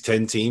at least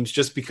 10 teams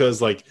just because,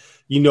 like,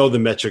 you know, the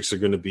metrics are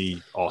going to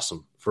be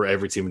awesome for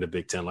every team in the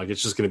Big Ten. Like,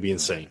 it's just going to be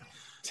insane.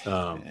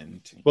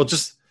 Well,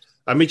 just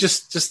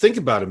think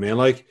about it, man.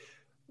 Like,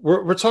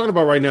 we're talking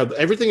about right now,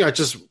 everything I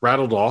just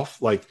rattled off,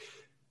 like,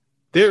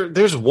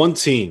 there's one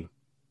team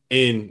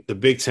in the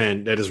Big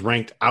Ten that is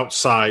ranked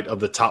outside of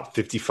the top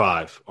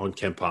 55 on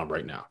KenPom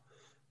right now.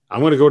 I'm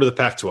going to go to the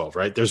Pac-12,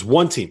 right? There's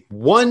one team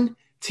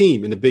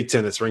in the Big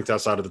Ten that's ranked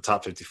outside of the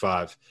top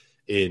 55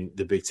 in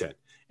the Big Ten.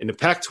 In the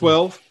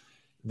Pac-12,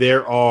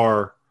 there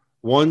are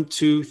 6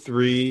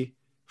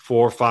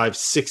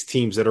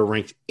 teams that are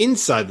ranked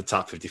inside the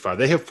top 55.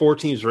 They have 4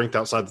 teams ranked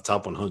outside the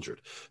top 100.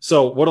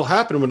 So what'll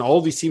happen when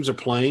all these teams are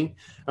playing,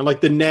 and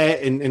like the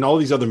net and all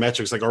these other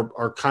metrics, like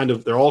are kind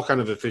of, they're all kind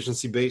of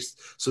efficiency based,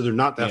 so they're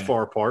not that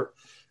far apart.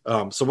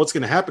 So what's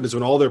going to happen is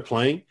when all they're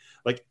playing,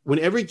 like when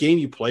every game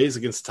you play is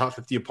against a top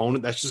 50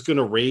 opponent, that's just going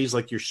to raise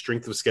like your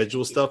strength of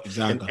schedule stuff.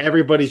 Exactly. And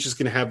everybody's just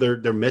going to have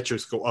their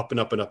metrics go up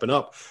and up and up and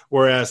up.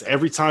 Whereas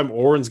every time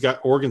Oregon's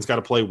got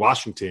to play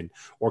Washington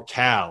or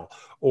Cal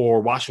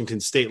or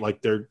Washington State,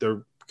 like their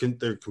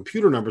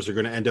computer numbers are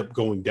going to end up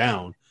going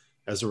down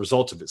as a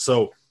result of it.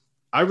 So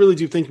I really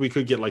do think we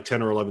could get like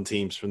 10 or 11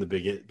 teams from the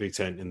Big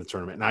Ten in the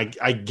tournament. And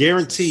I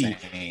guarantee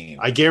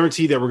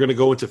that we're going to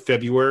go into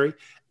February,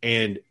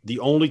 and the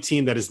only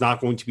team that is not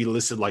going to be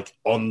listed like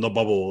on the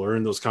bubble or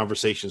in those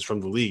conversations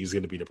from the league is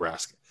going to be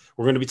Nebraska.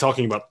 We're going to be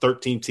talking about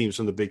 13 teams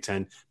from the Big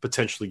Ten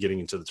potentially getting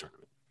into the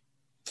tournament.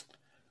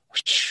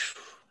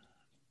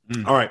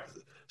 All right.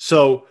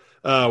 So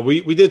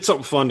we did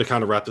something fun to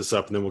kind of wrap this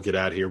up, and then we'll get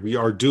out of here. We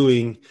are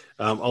doing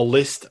a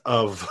list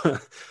of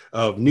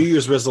New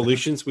Year's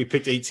resolutions. We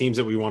picked 8 teams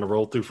that we want to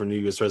roll through for New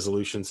Year's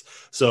resolutions.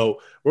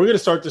 So we're going to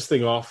start this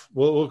thing off.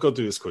 We'll go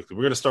through this quickly.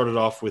 We're going to start it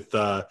off with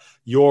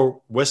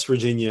your West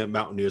Virginia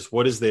Mountaineers.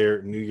 What is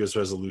their New Year's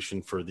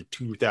resolution for the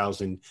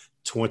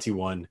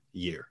 2021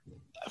 year?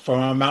 For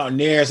our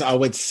Mountaineers, I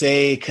would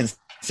say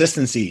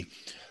consistency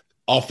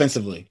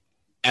offensively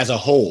as a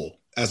whole,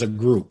 as a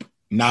group.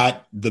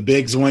 Not the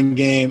bigs one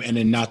game and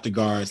then not the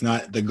guards,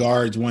 not the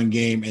guards one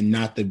game and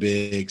not the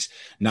bigs,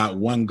 not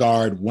one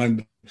guard,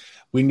 one.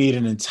 We need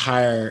an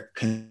entire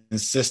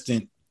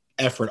consistent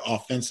effort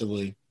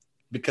offensively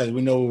because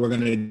we know what we're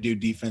going to do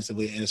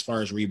defensively and as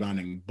far as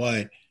rebounding,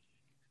 but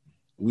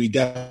we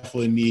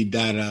definitely need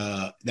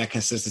that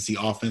consistency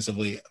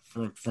offensively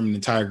from the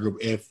entire group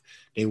if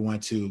they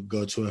want to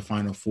go to a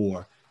Final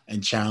Four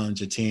and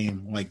challenge a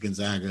team like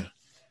Gonzaga.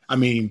 I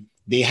mean,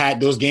 they had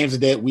those games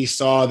that we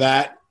saw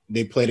that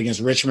they played against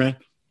Richmond.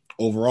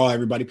 Overall,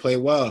 everybody played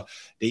well.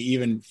 They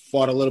even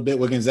fought a little bit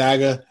with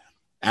Gonzaga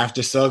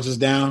after Suggs was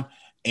down,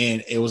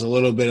 and it was a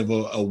little bit of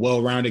a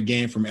well-rounded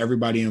game from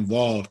everybody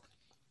involved.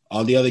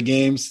 All the other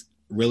games,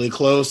 really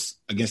close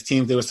against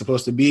teams they were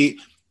supposed to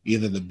beat.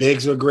 Either the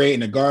bigs were great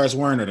and the guards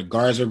weren't, or the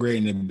guards were great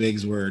and the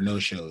bigs were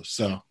no-shows.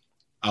 So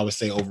I would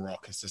say overall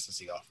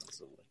consistency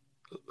offensively.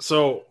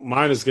 So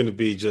mine is going to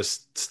be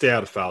just stay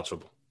out of foul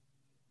trouble.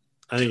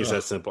 I think it's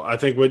that simple. I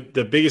think what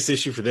the biggest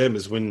issue for them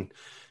is when,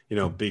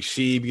 Big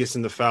Sheeb gets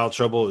into foul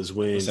trouble is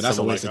when so that's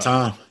a waste of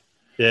time.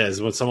 Yeah,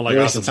 is when someone like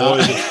Austin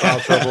Boyd gets foul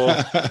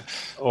trouble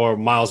or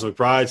Miles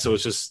McBride. So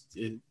it's just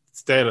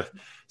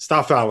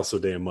stop fouling so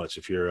damn much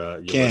if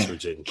you're West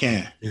Virginia.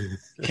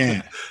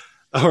 Can't.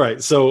 All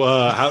right, so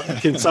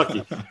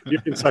Kentucky.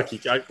 You're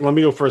Kentucky. Let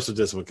me go first with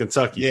this one.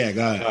 Kentucky. Yeah,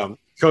 go ahead.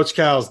 Coach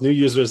Cal's New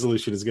Year's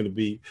resolution is going to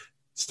be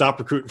stop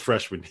recruiting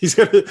freshmen. He's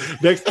going to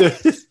next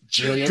to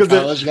junior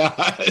college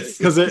guys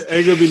because there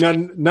ain't going to be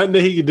nothing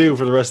that he can do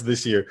for the rest of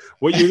this year.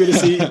 What you're going to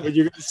see,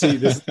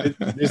 this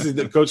is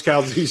the Coach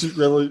Cal's New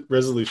Year's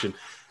resolution.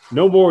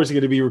 No more is he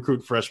going to be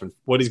recruiting freshmen.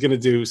 What he's going to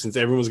do, since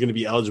everyone's going to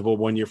be eligible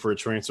 1 year for a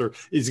transfer,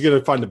 is going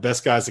to find the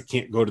best guys that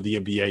can't go to the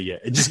NBA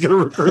yet and just going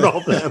to recruit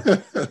all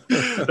them.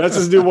 That's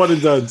his new one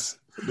and dones.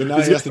 But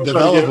now he has to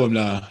develop them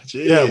now.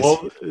 Jeez. Yeah,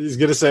 well, he's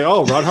going to say,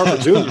 Ron Harper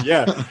Jr.,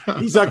 yeah.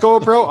 He's not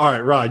going pro? All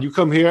right, Ron, you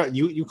come here.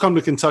 You come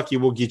to Kentucky,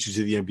 we'll get you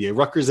to the NBA.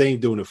 Rutgers ain't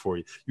doing it for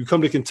you. You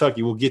come to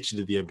Kentucky, we'll get you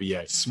to the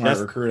NBA. Smart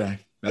recruiting.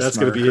 That's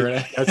going to be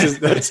it.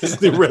 That's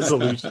his new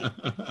resolution.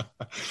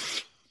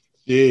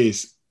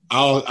 Jeez.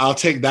 I'll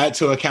take that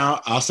to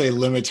account. I'll say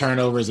limit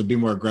turnovers and be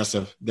more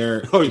aggressive.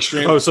 They're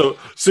extreme. So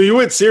you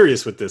went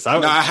serious with this.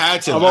 I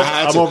had to.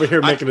 I'm over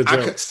here making a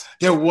joke.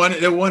 They're one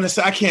to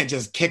say I can't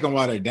just kick them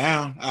while they're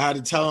down. I had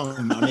to tell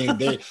them. I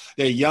mean,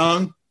 they're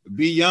young.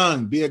 Be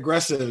young. Be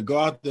aggressive. Go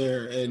out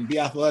there and be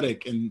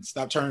athletic and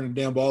stop turning the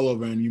damn ball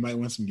over, and you might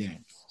win some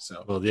games.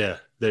 So, well, yeah,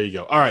 there you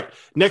go. All right.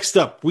 Next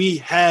up, we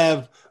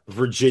have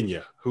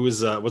Virginia. Who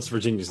is what's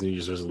Virginia's New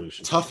Year's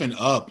resolution? Toughen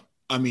up.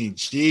 I mean,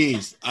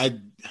 geez,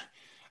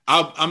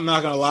 I'm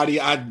not gonna lie to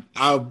you.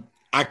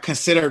 I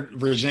consider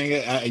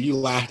Virginia. You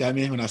laughed at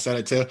me when I said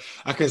it too.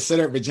 I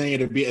consider Virginia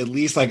to be at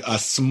least like a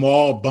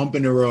small bump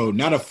in the road,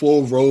 not a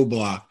full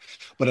roadblock,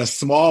 but a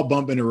small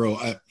bump in the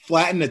road.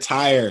 Flatten the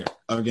tire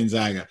of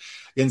Gonzaga.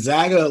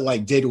 Gonzaga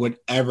did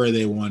whatever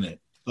they wanted.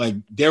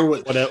 There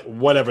was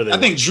whatever they. I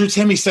think Drew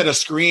Timme set a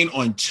screen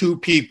on 2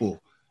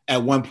 people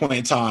at one point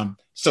in time,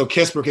 so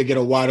Kispert could get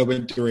a wide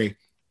open 3.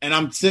 And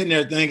I'm sitting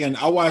there thinking,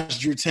 I watched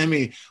Drew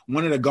Timme,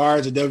 one of the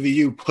guards at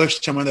WU,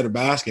 pushed him under the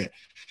basket.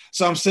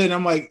 So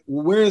I'm like,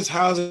 where's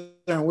Hauser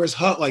and where's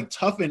Hutt?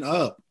 Toughen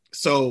up.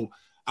 So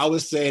I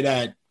would say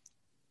that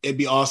it'd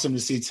be awesome to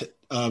see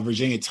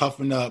Virginia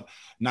toughen up,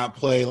 not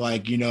play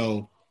like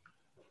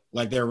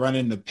they're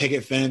running the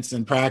picket fence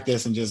in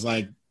practice and just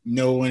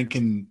no one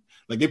can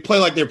they play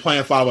like they're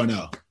playing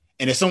 5-0.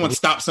 And if someone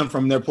stops them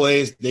from their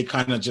plays, they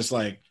kind of just all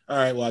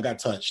right, well, I got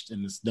touched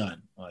and it's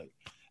done.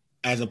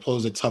 As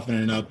opposed to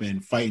toughening up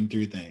and fighting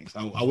through things.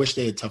 I wish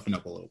they had toughened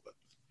up a little bit.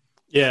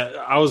 Yeah,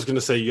 I was going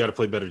to say you got to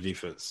play better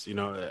defense.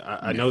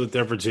 I know that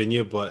they're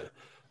Virginia, but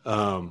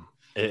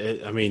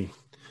I mean,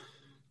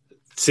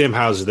 Sam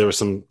Hauser, there were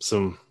some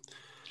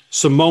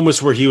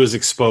moments where he was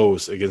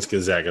exposed against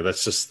Gonzaga.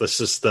 That's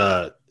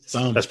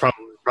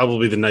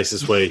probably the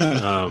nicest way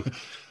to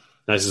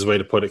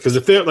put it. Because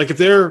if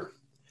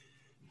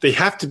they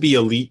have to be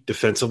elite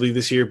defensively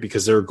this year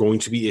because there are going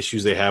to be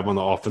issues they have on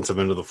the offensive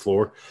end of the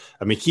floor.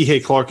 I mean,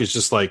 Kihei Clark is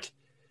just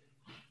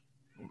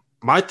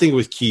my thing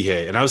with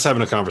Kihei, and I was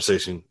having a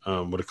conversation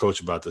with a coach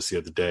about this the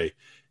other day,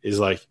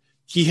 is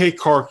Kihei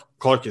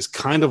Clark is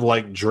kind of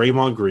like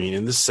Draymond Green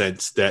in the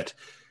sense that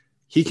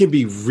he can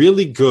be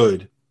really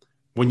good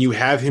when you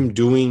have him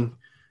doing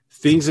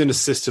things in a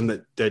system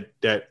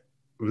that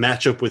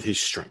match up with his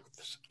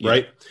strengths,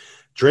 right?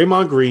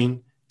 Draymond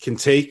Green can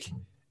take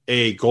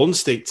a Golden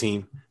State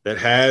team that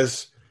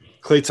has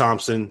Klay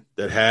Thompson,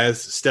 that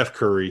has Steph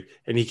Curry,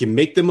 and he can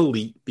make them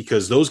elite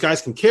because those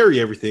guys can carry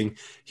everything.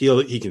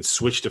 He can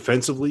switch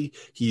defensively.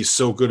 He's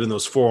so good in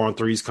those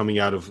 4-on-3s coming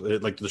out of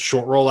the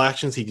short roll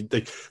actions. He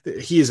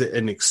is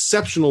an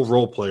exceptional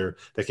role player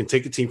that can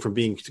take a team from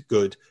being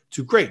good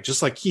to great,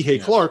 just like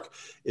Kihei Clark.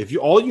 If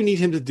all you need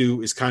him to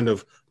do is kind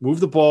of move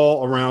the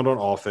ball around on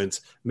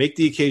offense, make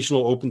the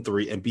occasional open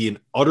 3, and be an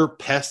utter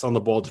pest on the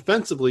ball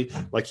defensively,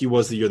 like he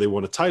was the year they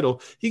won a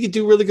title, he could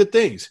do really good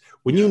things.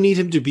 When you need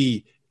him to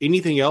be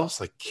anything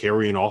else, like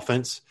carry an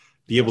offense,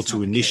 be able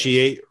to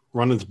initiate,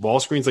 run into ball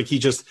screens,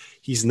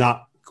 he's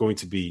not going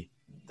to be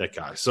that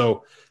guy.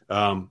 So,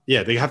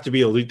 they have to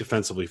be elite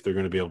defensively if they're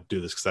going to be able to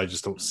do this because I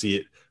just don't see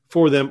it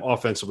for them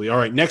offensively. All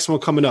right, next one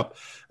coming up.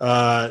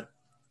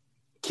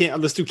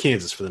 let's do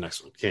Kansas for the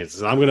next one.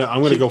 Kansas. I'm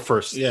gonna go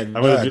first. Yeah, can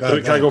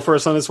I go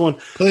first on this one?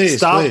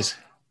 Please,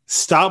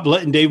 Stop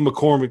letting David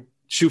McCormick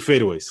shoot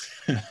fadeaways.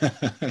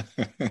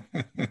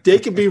 They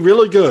could be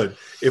really good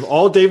if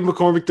all David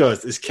McCormick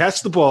does is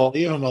catch the ball,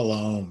 leave him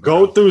alone,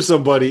 bro. Go through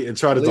somebody and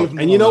try to dunk.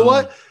 And you know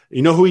what?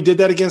 You know who he did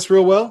that against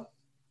real well?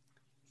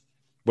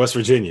 West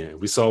Virginia.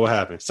 We saw what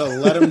happened. So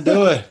let him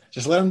do it.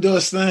 Just let him do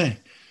his thing.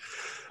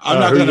 I'm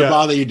not going to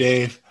bother you,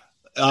 Dave.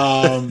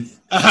 I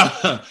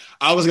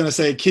was going to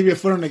say, keep your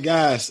foot on the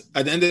gas.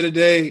 At the end of the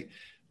day,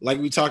 like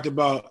we talked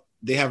about,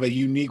 they have a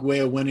unique way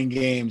of winning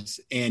games.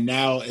 And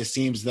now it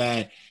seems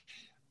that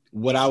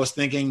what I was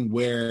thinking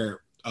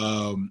where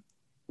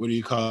what do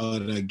you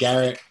call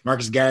it?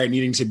 Marcus Garrett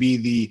needing to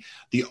be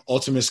the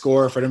ultimate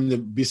scorer for them to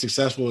be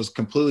successful is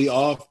completely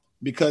off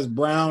because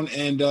Brown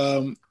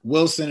and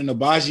Wilson and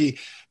Agbaji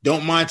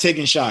don't mind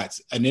taking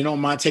shots and they don't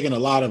mind taking a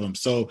lot of them.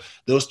 So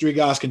those three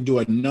guys can do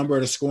a number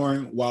of the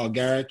scoring while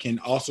Garrett can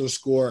also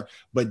score,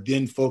 but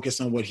then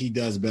focus on what he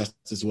does best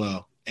as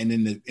well. And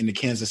then the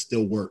Kansas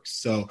still works.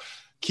 So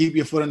keep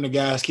your foot on the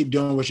gas, keep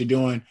doing what you're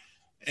doing.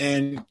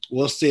 And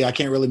we'll see. I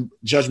can't really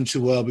judge them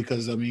too well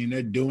because, I mean,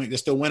 they're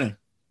still winning.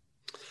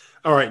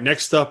 All right.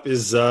 Next up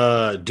is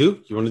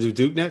Duke. You want to do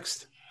Duke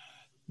next?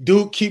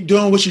 Duke, keep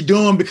doing what you're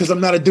doing because I'm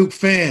not a Duke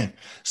fan.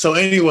 So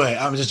anyway,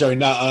 I'm just joking.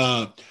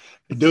 Now,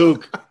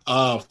 Duke,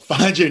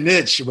 find your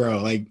niche,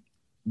 bro. Like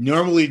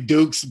normally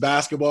Duke's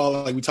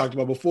basketball, like we talked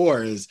about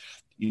before, is,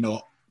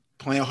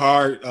 playing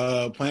hard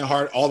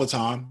all the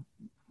time.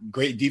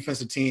 Great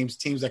defensive teams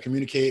that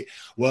communicate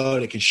well,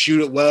 they can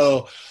shoot it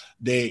well.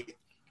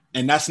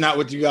 And that's not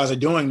what you guys are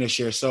doing this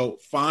year. So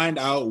find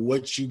out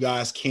what you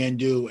guys can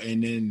do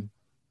and then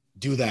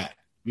do that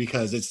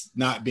because it's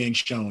not being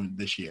shown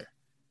this year.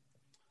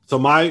 So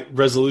my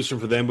resolution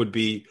for them would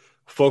be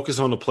focus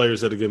on the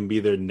players that are going to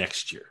be there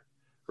next year,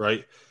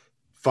 right?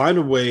 Find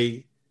a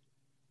way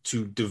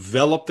to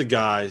develop the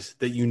guys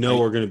that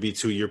are going to be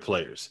 2-year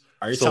players.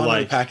 Are you telling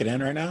them to pack it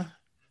in right now?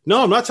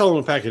 No, I'm not telling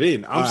them to pack it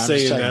in. I'm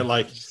saying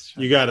that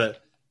you got to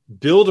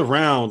build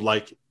around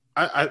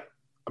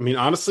I mean,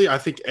 honestly, I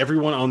think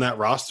everyone on that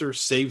roster,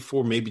 save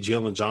for maybe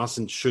Jalen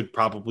Johnson, should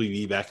probably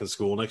be back in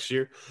school next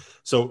year.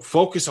 So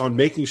focus on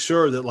making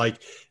sure that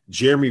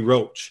Jeremy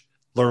Roach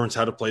learns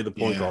how to play the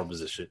point guard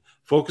position.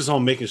 Focus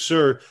on making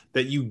sure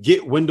that you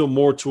get Wendell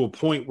Moore to a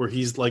point where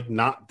he's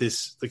not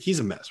this, he's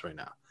a mess right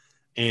now.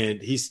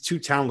 And he's too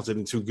talented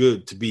and too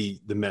good to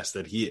be the mess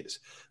that he is.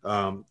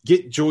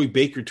 Get Joey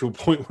Baker to a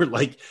point where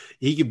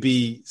he could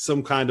be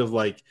some kind of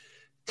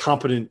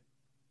competent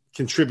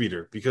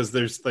contributor because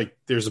there's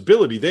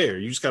ability there.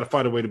 You just got to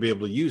find a way to be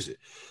able to use it.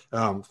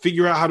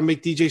 Figure out how to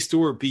make DJ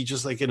Stewart be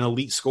just an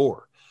elite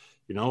scorer.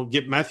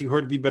 Get Matthew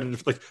Hurd to be better.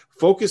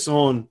 Focus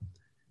on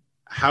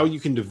how you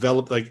can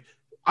develop.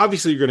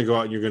 Obviously, you're going to go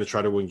out and you're going to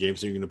try to win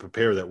games and you're going to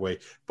prepare that way.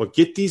 But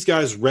get these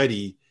guys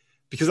ready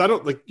because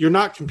you're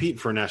not competing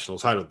for a national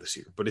title this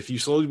year. But if you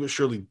slowly but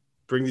surely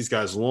bring these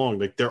guys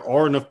along, there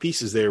are enough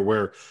pieces there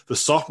where the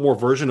sophomore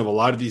version of a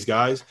lot of these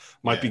guys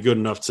might be good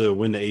enough to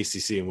win the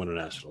ACC and win a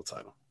national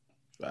title.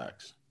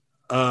 Facts.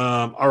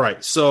 All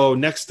right. So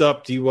next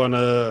up, do you want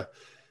to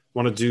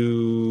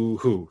do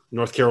who?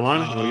 North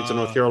Carolina? You want to get to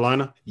North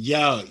Carolina?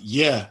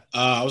 Yeah.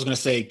 I was going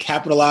to say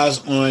capitalize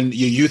on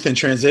your youth in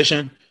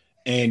transition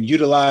and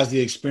utilize the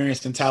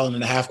experience and talent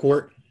in the half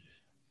court.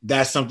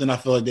 That's something I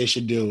feel like they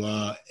should do.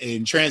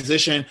 In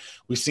transition,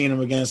 we've seen them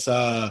against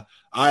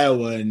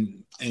Iowa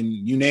and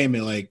you name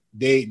it.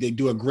 They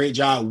do a great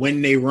job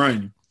when they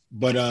run,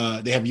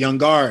 but they have young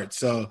guards.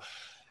 So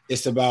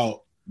it's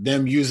about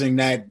them using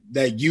that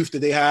youth that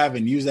they have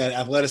and use that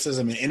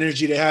athleticism and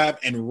energy they have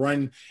and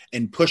run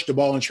and push the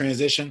ball in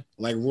transition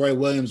like Roy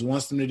Williams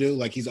wants them to do,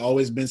 like he's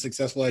always been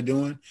successful at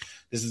doing.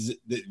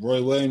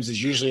 Roy Williams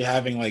is usually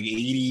having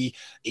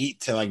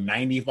 88 to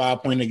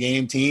 95 point a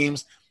game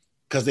teams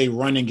because they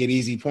run and get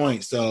easy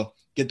points. So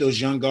get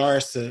those young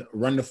guards to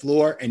run the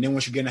floor. And then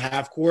once you get in the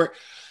half court,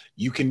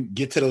 you can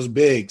get to those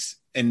bigs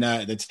and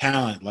the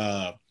talent.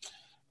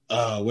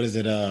 What is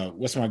it?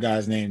 What's my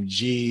guy's name?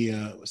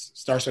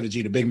 Starts with a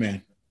G, the big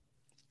man.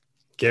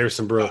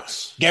 Garrison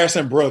Brooks.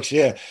 Garrison Brooks,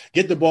 yeah.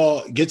 Get the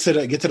ball, get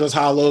to those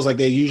high lows like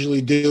they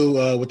usually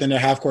do within their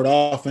half court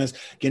offense.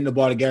 Getting the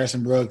ball to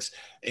Garrison Brooks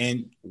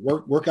and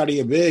work out of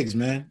your bigs,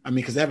 man. I mean,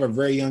 because they have a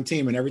very young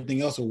team and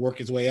everything else will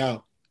work its way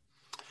out.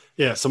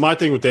 Yeah. So my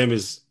thing with them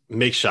is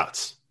make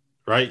shots,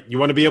 right? You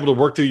want to be able to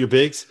work through your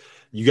bigs.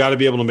 You got to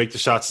be able to make the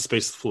shots and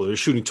space the floor. They're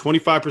shooting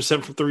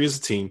 25% from three as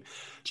a team.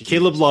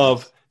 Caleb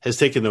Love has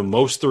taken the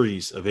most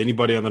threes of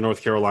anybody on the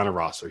North Carolina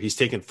roster. He's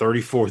taken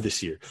 34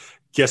 this year.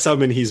 Guess how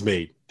many he's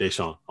made,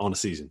 Deshaun, on a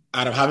season?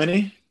 Out of how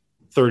many?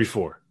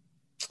 34.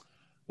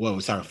 What,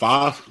 we're talking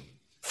 5?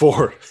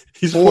 4.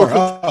 He's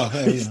 4.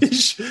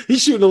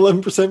 He's shooting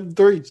 11% from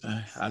threes.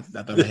 I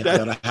thought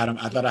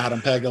I had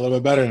him pegged a little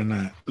bit better than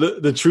that.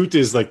 The truth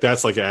is,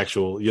 that's an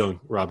actual young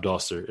Rob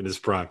Doster in his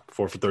prime,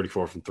 4 for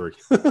 34 from 3.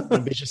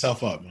 Don't beat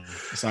yourself up, man.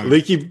 Sorry.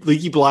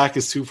 Leaky Black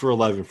is 2 for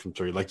 11 from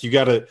 3. You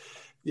got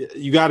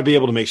to be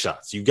able to make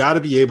shots. You got to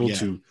be able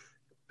to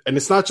And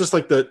it's not just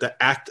like the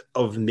act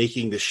of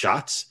making the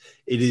shots.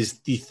 It is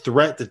the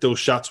threat that those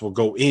shots will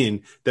go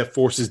in that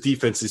forces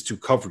defenses to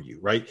cover you,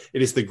 right?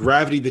 It is the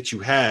gravity that you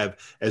have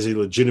as a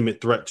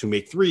legitimate threat to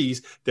make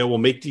threes that will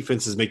make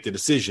defenses make the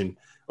decision,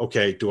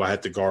 okay, do I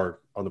have to guard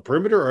on the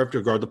perimeter or I have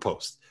to guard the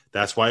post?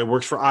 That's why it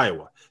works for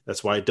Iowa.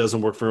 That's why it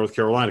doesn't work for North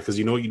Carolina, because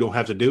you know what you don't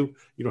have to do?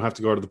 You don't have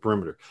to guard to the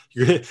perimeter.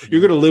 You're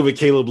going to live with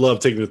Caleb Love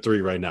taking the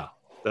three right now.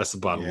 That's the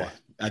bottom line.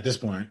 At this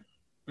point.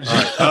 All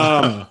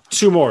right,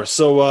 two more.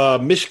 So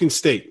Michigan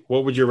State,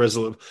 what would your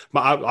resolution?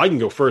 I can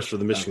go first for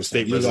the Michigan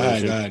State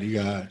resolution. You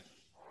got it.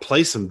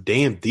 Play some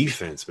damn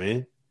defense,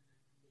 man.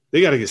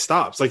 They got to get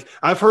stops. Like,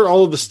 I've heard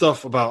all of the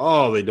stuff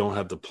about, they don't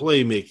have the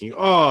playmaking.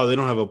 They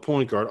don't have a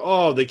point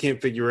guard. They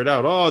can't figure it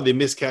out. They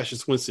miss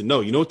Cassius Winston.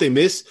 No, you know what they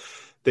miss?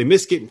 They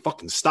miss getting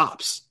fucking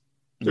stops.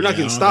 They're not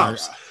getting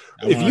stops.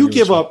 If you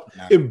give up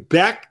in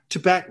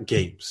back-to-back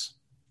games,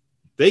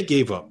 they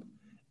gave up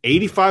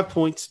 85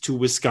 points to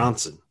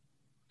Wisconsin.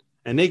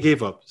 And they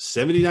gave up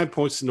 79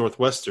 points to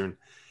Northwestern.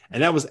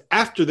 And that was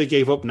after they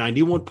gave up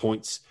 91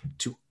 points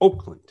to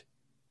Oakland.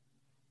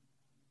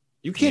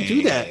 You can't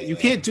do that. You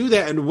can't do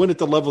that and win at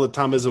the level that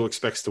Tom Izzo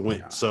expects to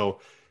win. So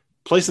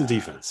play some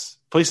defense.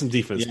 Play some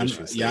defense.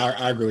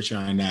 I agree with you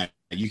on that.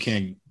 You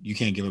can't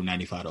give up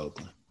 95 to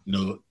Oakland.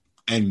 No,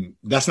 and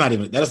that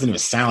doesn't even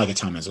sound like a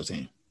Tom Izzo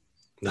team.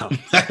 No.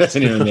 That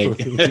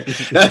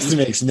doesn't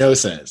makes no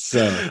sense.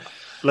 So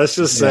let's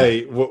just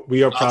say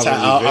we are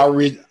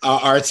probably.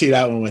 I'll RT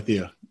that one with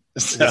you.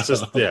 So. It's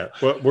just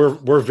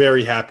we're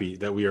very happy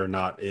that we are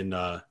not in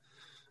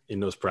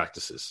those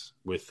practices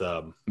with.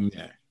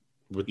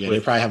 They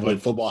probably have like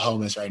football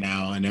helmets right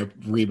now, and they're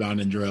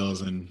rebounding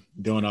drills and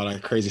doing all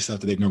that crazy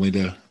stuff that they normally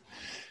do.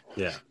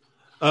 Yeah.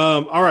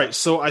 All right.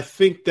 So I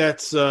think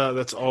that's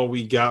all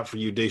we got for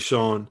you,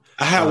 Deshaun.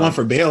 I had one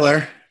for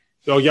Baylor.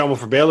 Oh, you got one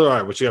for Baylor? All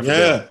right. What you got for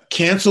Baylor?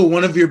 Cancel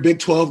one of your Big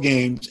 12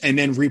 games and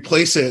then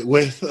replace it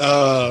with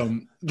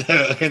the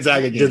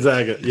Gonzaga game.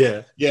 Gonzaga,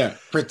 yeah. Yeah.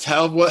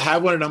 Have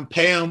one of them,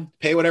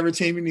 pay whatever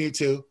team you need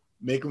to,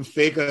 make them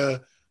fake a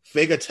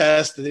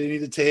test that they need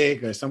to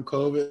take or some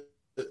COVID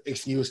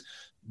excuse,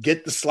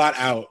 get the slot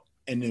out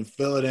and then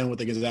fill it in with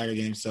the Gonzaga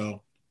game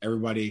so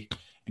everybody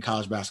in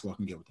college basketball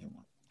can get what they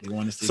want. They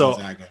want to see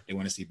Gonzaga. They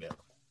want to see Baylor.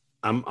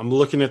 I'm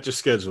looking at their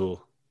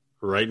schedule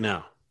right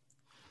now.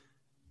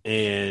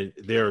 And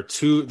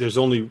there's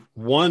only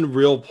one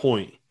real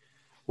point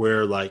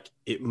where like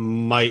it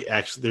might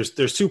actually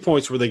there's 2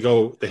 points where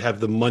they have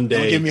the Monday.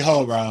 Don't give me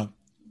hope, Rob.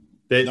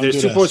 There's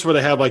 2 points where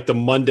they have like the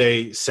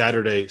Monday,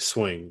 Saturday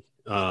swing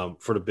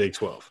for the Big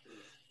 12.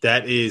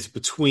 That is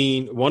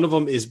one of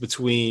them is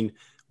between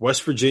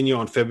West Virginia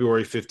on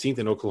February 15th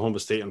and Oklahoma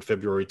State on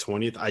February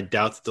 20th. I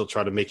doubt that they'll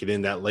try to make it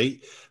in that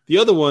late. The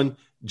other one,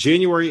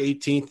 January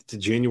 18th to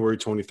January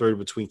 23rd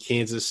between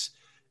Kansas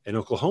and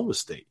Oklahoma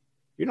State.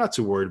 You're not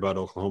too worried about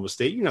Oklahoma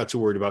State. You're not too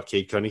worried about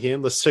Cade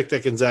Cunningham. Let's check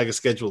that Gonzaga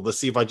schedule. Let's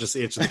see if I just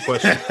answered the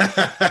question.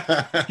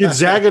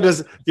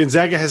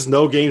 Gonzaga has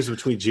no games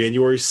between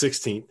January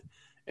 16th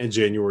and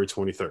January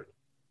 23rd.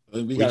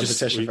 We got a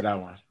petition for that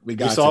one. We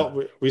solved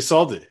it. We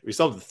solved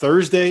it.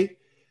 Thursday.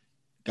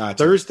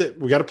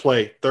 We got to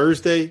play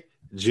Thursday,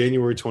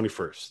 January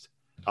 21st.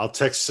 I'll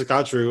text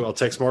Scott Drew. I'll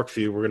text Mark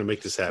Few. We're going to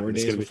make this happen. 4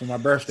 days before my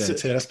birthday.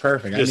 That's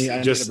perfect. I need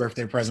a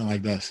birthday present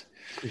like this.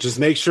 Just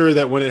make sure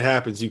that when it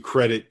happens, you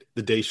credit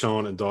the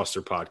Deshaun and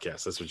Doster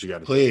podcast. That's what you got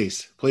to do.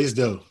 Please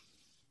do.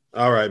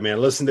 All right, man.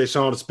 Listen,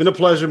 Deshaun, it's been a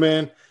pleasure,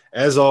 man.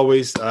 As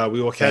always,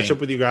 we will catch up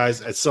with you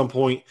guys at some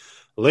point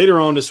later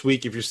on this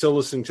week. If you're still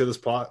listening to this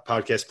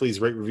podcast, please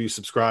rate, review,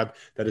 subscribe.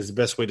 That is the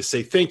best way to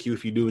say thank you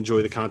if you do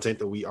enjoy the content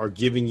that we are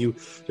giving you.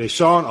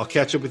 Deshaun, I'll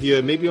catch up with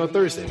you maybe on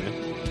Thursday,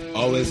 man.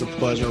 Always a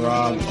pleasure,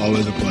 Rob.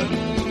 Always a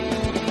pleasure.